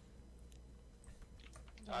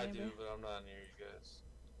 I Maybe. do, but I'm not near you guys.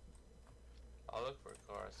 I'll look for a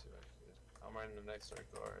car, see what I can do. I'm right in the next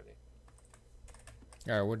circle already.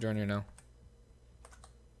 Alright, we'll join you now.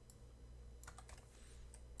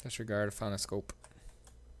 Disregard, I found a scope.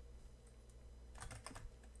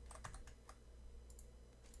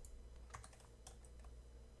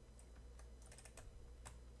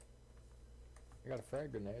 I got a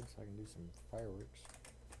frag grenade, so I can do some fireworks.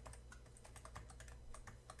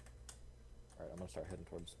 Alright, I'm gonna start heading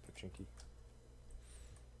towards Pachinki.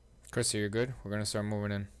 Chrissy, you're good? We're gonna start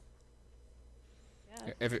moving in.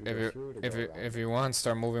 Yeah. If We if go you through to if go you around if it. you want,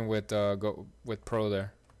 start moving with go with Pro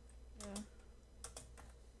there. Yeah.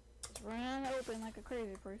 Just running out in the open like a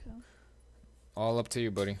crazy person. All up to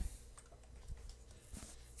you, buddy.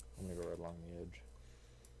 I'm gonna go right along the edge.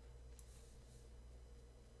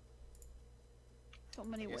 So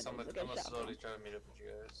many I guess windows I'm to get gonna shot slowly from. try to meet up with you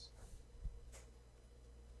guys.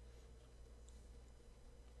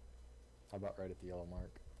 How about right at the yellow mark?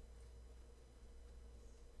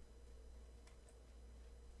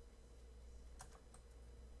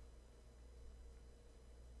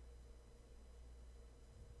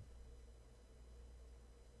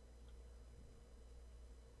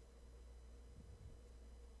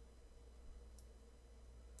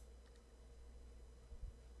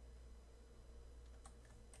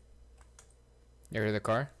 You hear the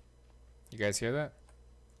car? You guys hear that?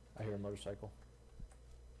 I hear a motorcycle.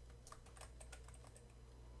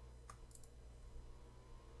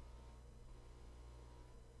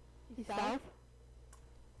 He's south?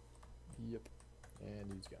 Yep.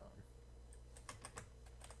 And he's gone.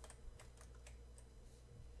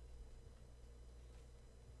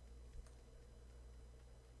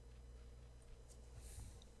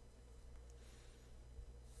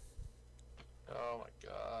 Oh my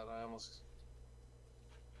god, I almost.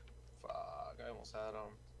 Fuck, I almost had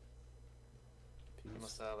him. I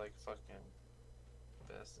must Peace. have like fucking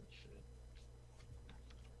vest and shit.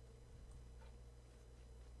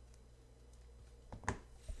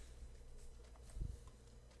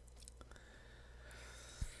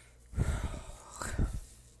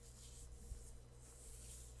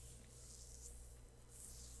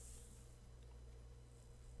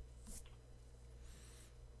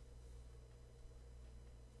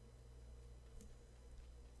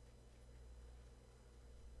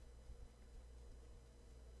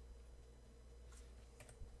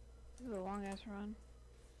 This is a long ass run.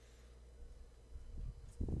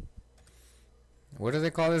 What do they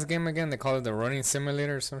call this game again? They call it the running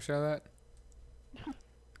simulator or some shit like that?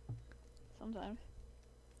 Sometimes.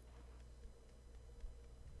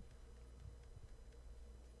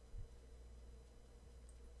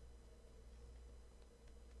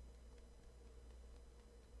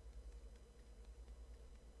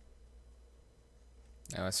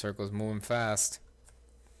 Now my circle's moving fast.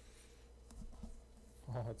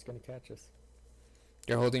 Oh, it's gonna catch us.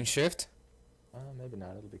 You're holding shift? Maybe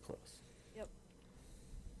not. It'll be close. Yep.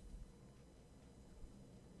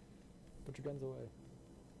 Put your guns away.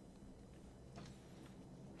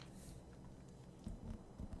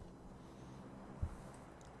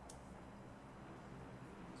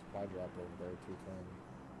 Supply drop over there, 210.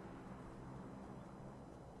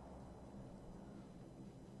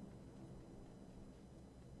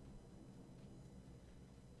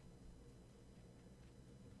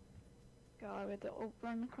 God, we have to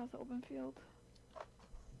run across the open field.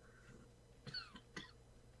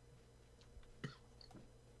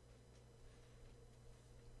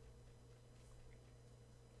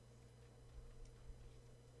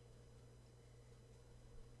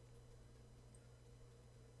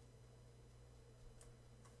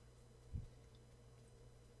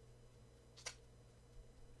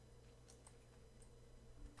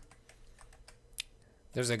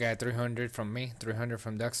 There's a guy 300 from me, 300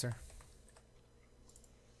 from Dexter.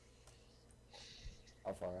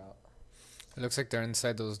 How far out? It looks like they're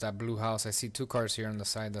inside that blue house. I see two cars here on the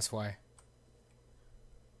side, that's why.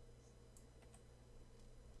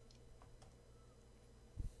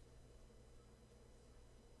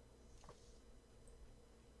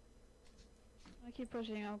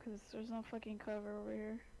 pushing them because there's no fucking cover over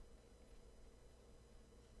here.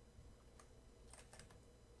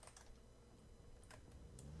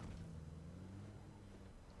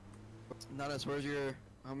 Nadas, where's your?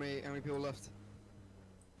 How many people left?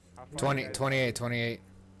 How far 20, you guys 28, 28.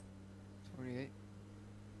 28.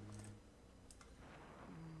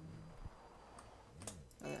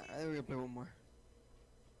 I think we can play one more.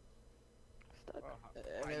 Stuck.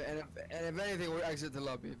 And if anything, we'll exit the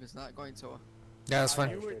lobby if it's not going so. Yeah, that's While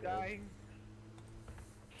fine. you were dying.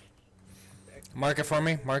 Mark it for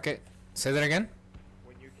me. Mark it. Say that again.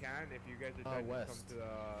 When you can, if you guys are done, just come west. to the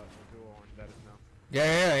duel and let us know.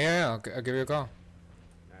 Yeah. I'll give you a call.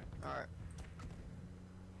 Alright.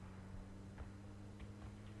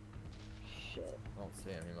 Shit. I don't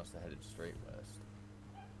see him. He must have headed straight west.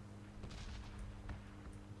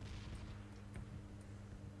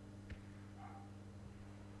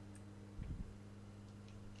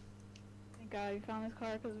 Thank God we found this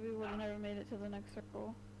car because we would have never made it to the next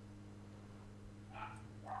circle.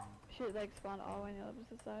 Shit, like spawned all the way on the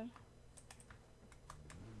opposite side.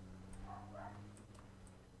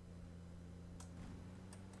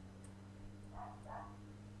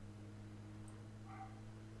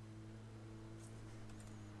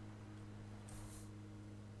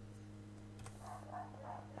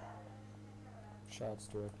 Shots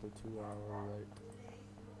directly to our right.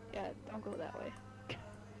 Yeah, don't go that way.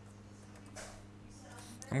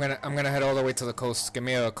 I'm gonna head all the way to the coast. Give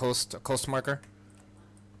me a coast marker.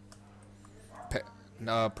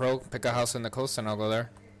 Pro, pick a house in the coast and I'll go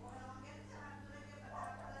there.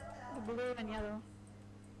 The blue and yellow.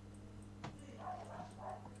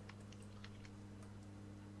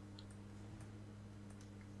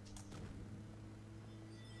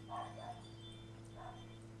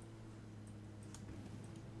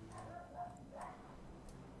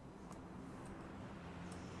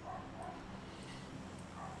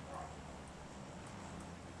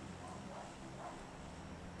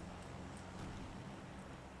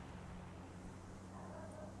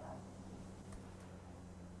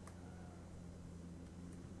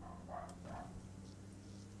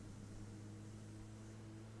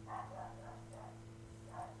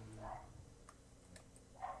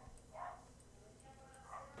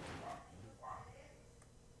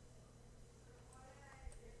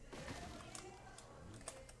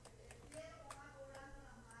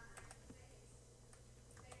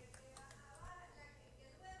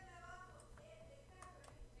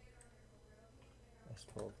 That's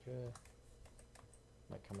 12K.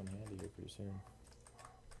 Might come in handy here pretty soon.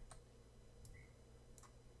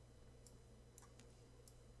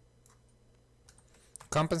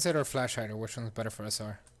 Compensator or flash hider? Which one's better for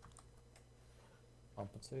SR?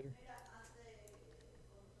 Compensator?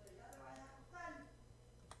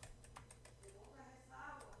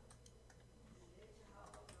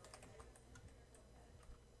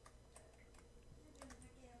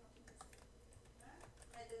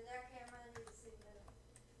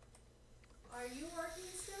 Are you working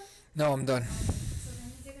still? No, I'm done. So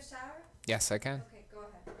can you take a shower? Yes, I can. Okay, go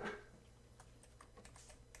ahead.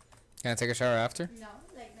 Can I take a shower after? No,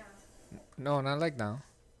 like now. No, not like now.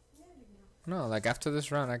 Yeah, you know. No, like after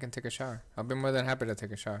this round, I can take a shower. I'll be more than happy to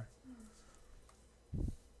take a shower.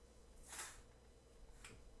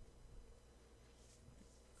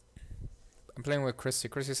 I'm playing with Chrissy.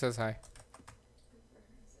 Chrissy says hi.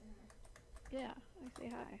 Yeah, I say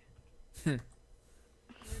hi. What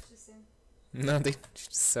did she say? No, they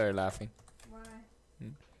just started laughing. Why? Hmm.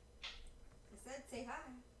 I said say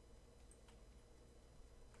hi.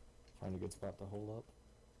 Find a good spot to hold up.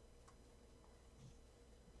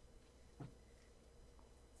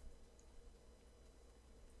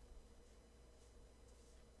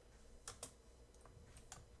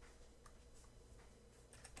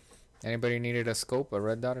 Anybody needed a scope, a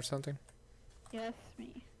red dot or something? Yes,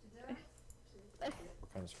 me. What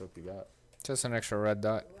kind of scope you got? Just an extra red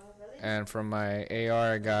dot. Well, really? And from my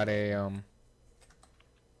AR, I got a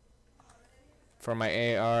For my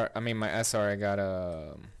my SR, I got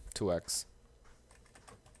a 2x.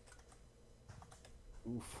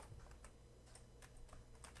 Oof.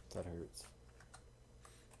 That hurts.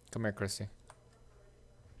 Come here, Chrissy.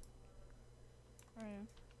 Where are you?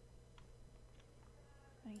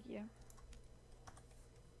 Thank you.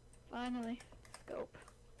 Finally, scope.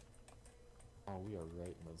 Oh, we are right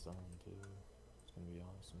in the zone too. It's gonna be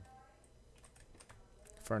awesome.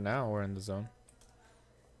 For now, we're in the zone.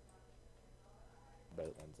 Bet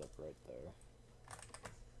it ends up right there.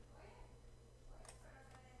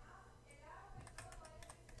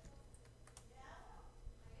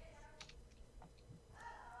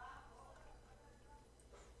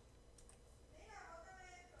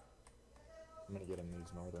 I'm gonna get a new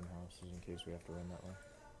these northern houses in case we have to run that way.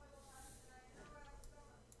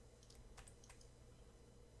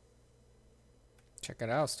 Check it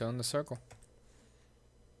out, still in the circle.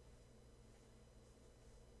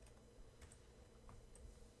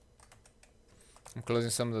 I'm closing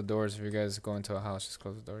some of the doors. If you guys go into a house, just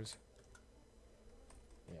close the doors.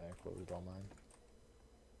 Yeah, I closed all mine.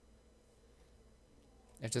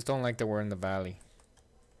 I just don't like that we're in the valley.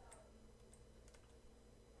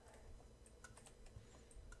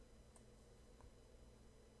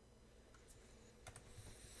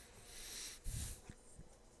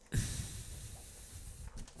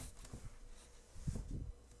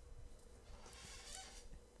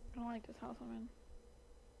 I don't like this house I'm in.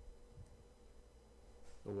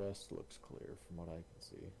 The west looks clear from what I can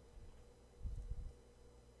see.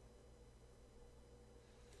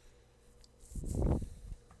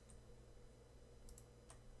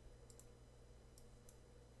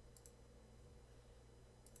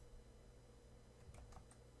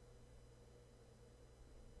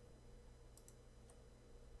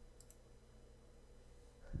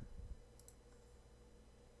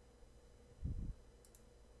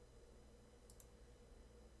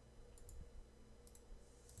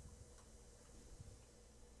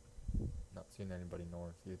 Not seeing anybody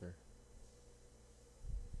north either.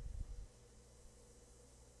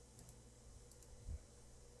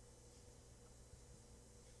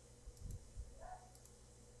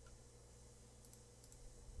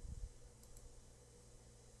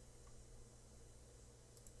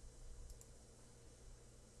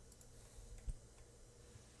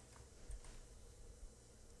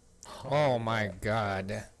 Oh my god.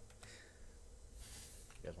 You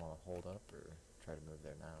guys want to hold up or try to move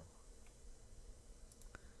there now?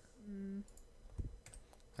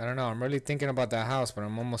 I don't know. I'm really thinking about that house, but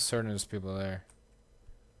I'm almost certain there's people there.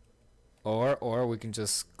 Or we can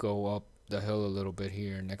just go up the hill a little bit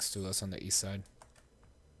here next to us on the east side.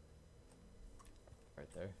 Right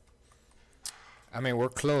there. I mean, we're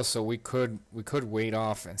close, so we could wait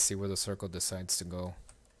off and see where the circle decides to go.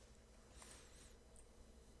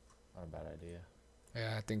 Not a bad idea.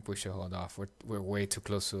 Yeah, I think we should hold off. We're way too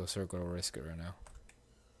close to the circle to risk it right now.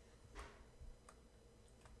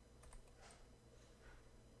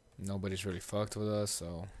 Nobody's really fucked with us,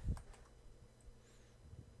 so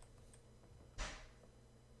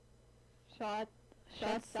Shot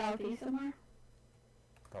southeast somewhere.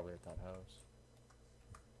 Probably at that house.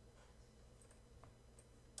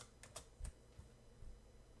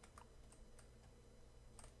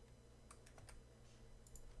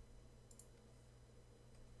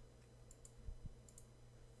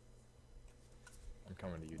 I'm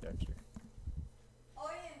coming to you, Dexter. Oh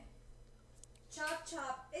yeah. Chop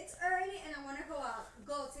chop. It's early and I wanna go out.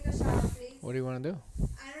 Go take a shower, please. what do you want to do?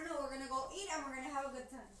 I don't know. We're gonna go eat and we're gonna have a good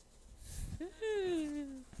time.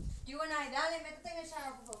 You and I, dale, métete en el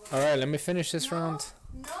shower, por favor. All right, let me finish this round.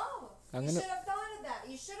 No. I'm You gonna- should have thought of that.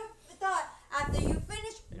 You should have thought after you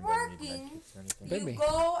finish Anybody need working, medkits or anything? Baby. you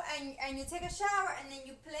go and you take a shower and then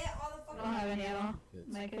you play all the I fucking. don't have any at all. It's-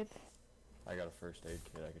 Make it. I got a first aid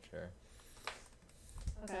kit I could share.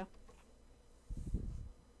 Okay.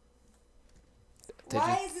 Did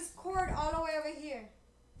Why you- is this cord all the way over here?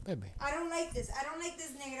 Baby. I don't like this. I don't like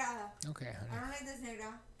this negrada. Okay, I honey. don't like this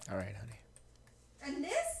negra. All right, honey. And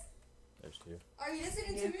this? There's two. Are you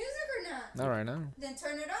listening Yeah. to music or not? All right, now Then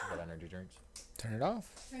turn it Got on. energy drinks. turn it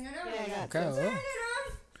off. Turn it on. Yeah, I got Okay, Turn well,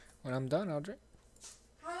 it on. when I'm done, I'll drink.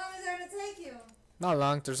 How long is that gonna take you? Not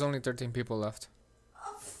long. There's only 13 people left.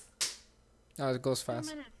 Oh, No, it goes 2 fast.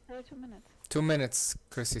 minutes. 2 minutes. 2 minutes,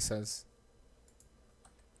 Chrissy says.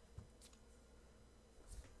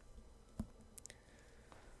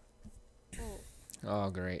 Oh, Oh,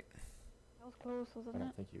 great. that was close, I wasn't don't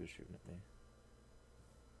it? think he was shooting at me.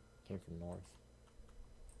 Came from north.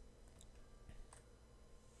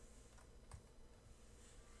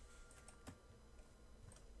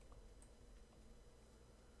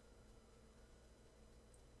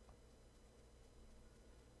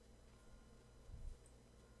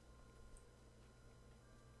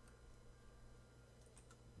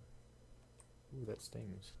 Ooh, that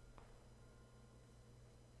stings.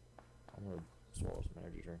 I'm gonna swallow some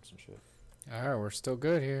energy drinks and shit. All right, we're still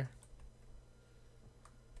good here.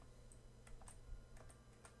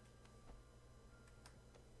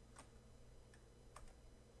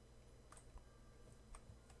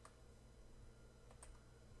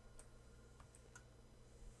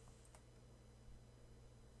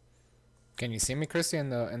 Can you see me, Christy, in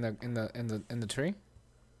the tree?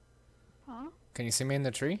 Huh? Can you see me in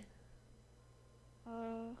the tree?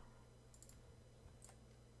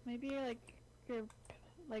 Maybe you're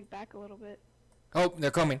like back a little bit. Oh,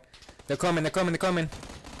 they're coming. They're coming, they're coming, they're coming.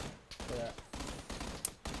 Yeah.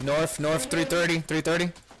 North, 330,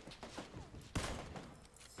 330.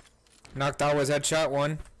 Knocked out was headshot,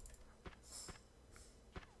 one.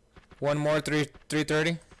 One more,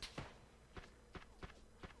 330.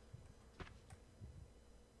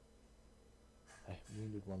 I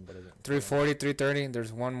wounded one, but I didn't. 340, 330.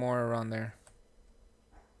 There's one more around there.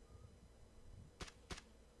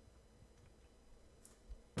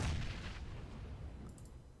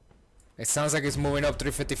 It sounds like it's moving up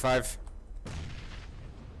 355.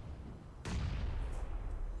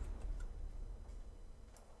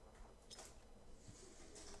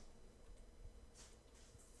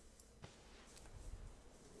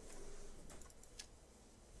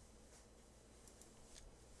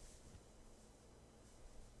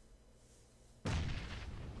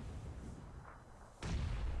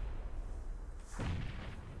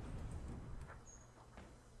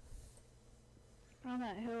 On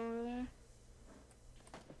that hill over there.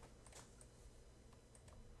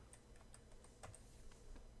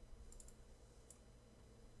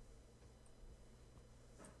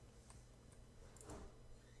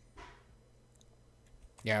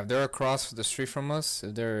 Yeah, if they're across the street from us,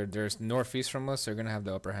 if there's northeast from us, they're gonna have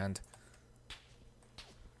the upper hand.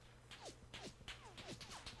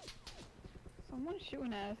 Someone's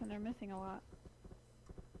shooting at us and they're missing a lot.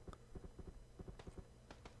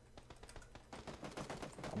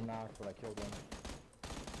 I'm knocked, but I killed one.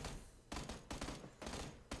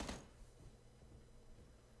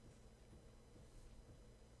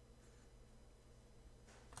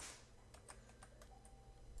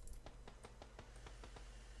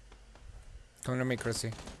 Come to me,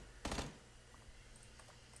 Chrissy.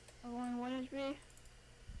 I'm going 1 HP.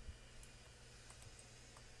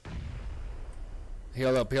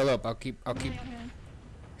 Heal up, heal up. I'll keep. Okay.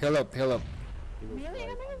 Heal up, heal up. He was Really? right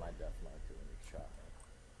on my death marker when he shot me.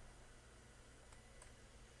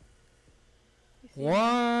 You see him?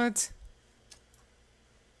 What?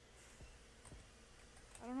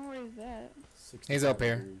 I don't know where he's at. 65 up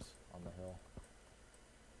here. degrees on the hill.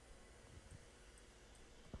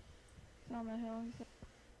 He's on the hill. He's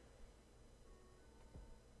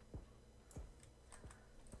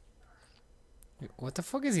What the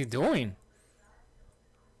fuck is he doing?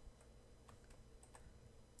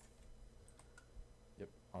 Yep,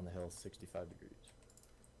 on the hill, 65 degrees.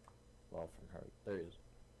 Well, from her. There he is.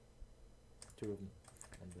 Two of them.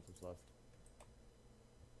 One bit is left.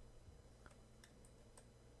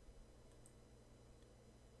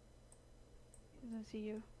 He doesn't see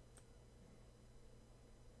you.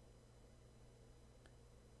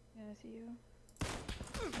 Yeah, I see you.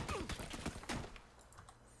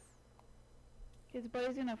 His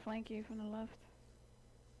buddy's gonna flank you from the left.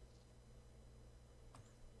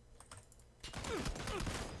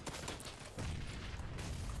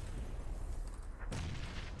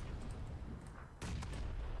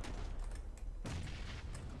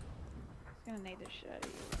 He's gonna nade the shit out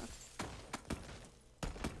of you, bro.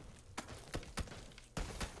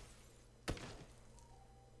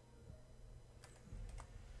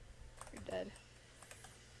 You're dead.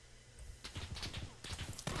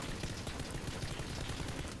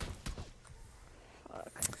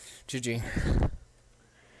 Fuck. GG.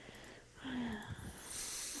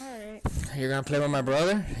 Alright. You're gonna play with my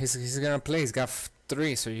brother? He's gonna play. He's got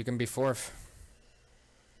 3, so you can be 4th.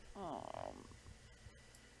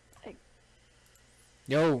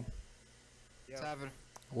 Yo, What's happening?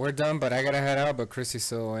 we're done, but I gotta head out. But Chrissy's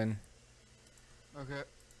still in. Okay.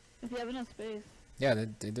 If you have enough space. Yeah,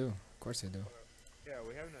 they do. Of course they do. Yeah,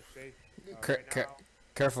 we have enough space. Ca-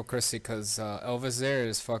 Careful, Chrissy, cause Elvis there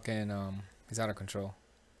is fucking he's out of control.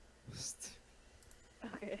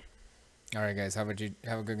 Okay. All right, guys, have a good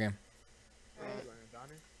game.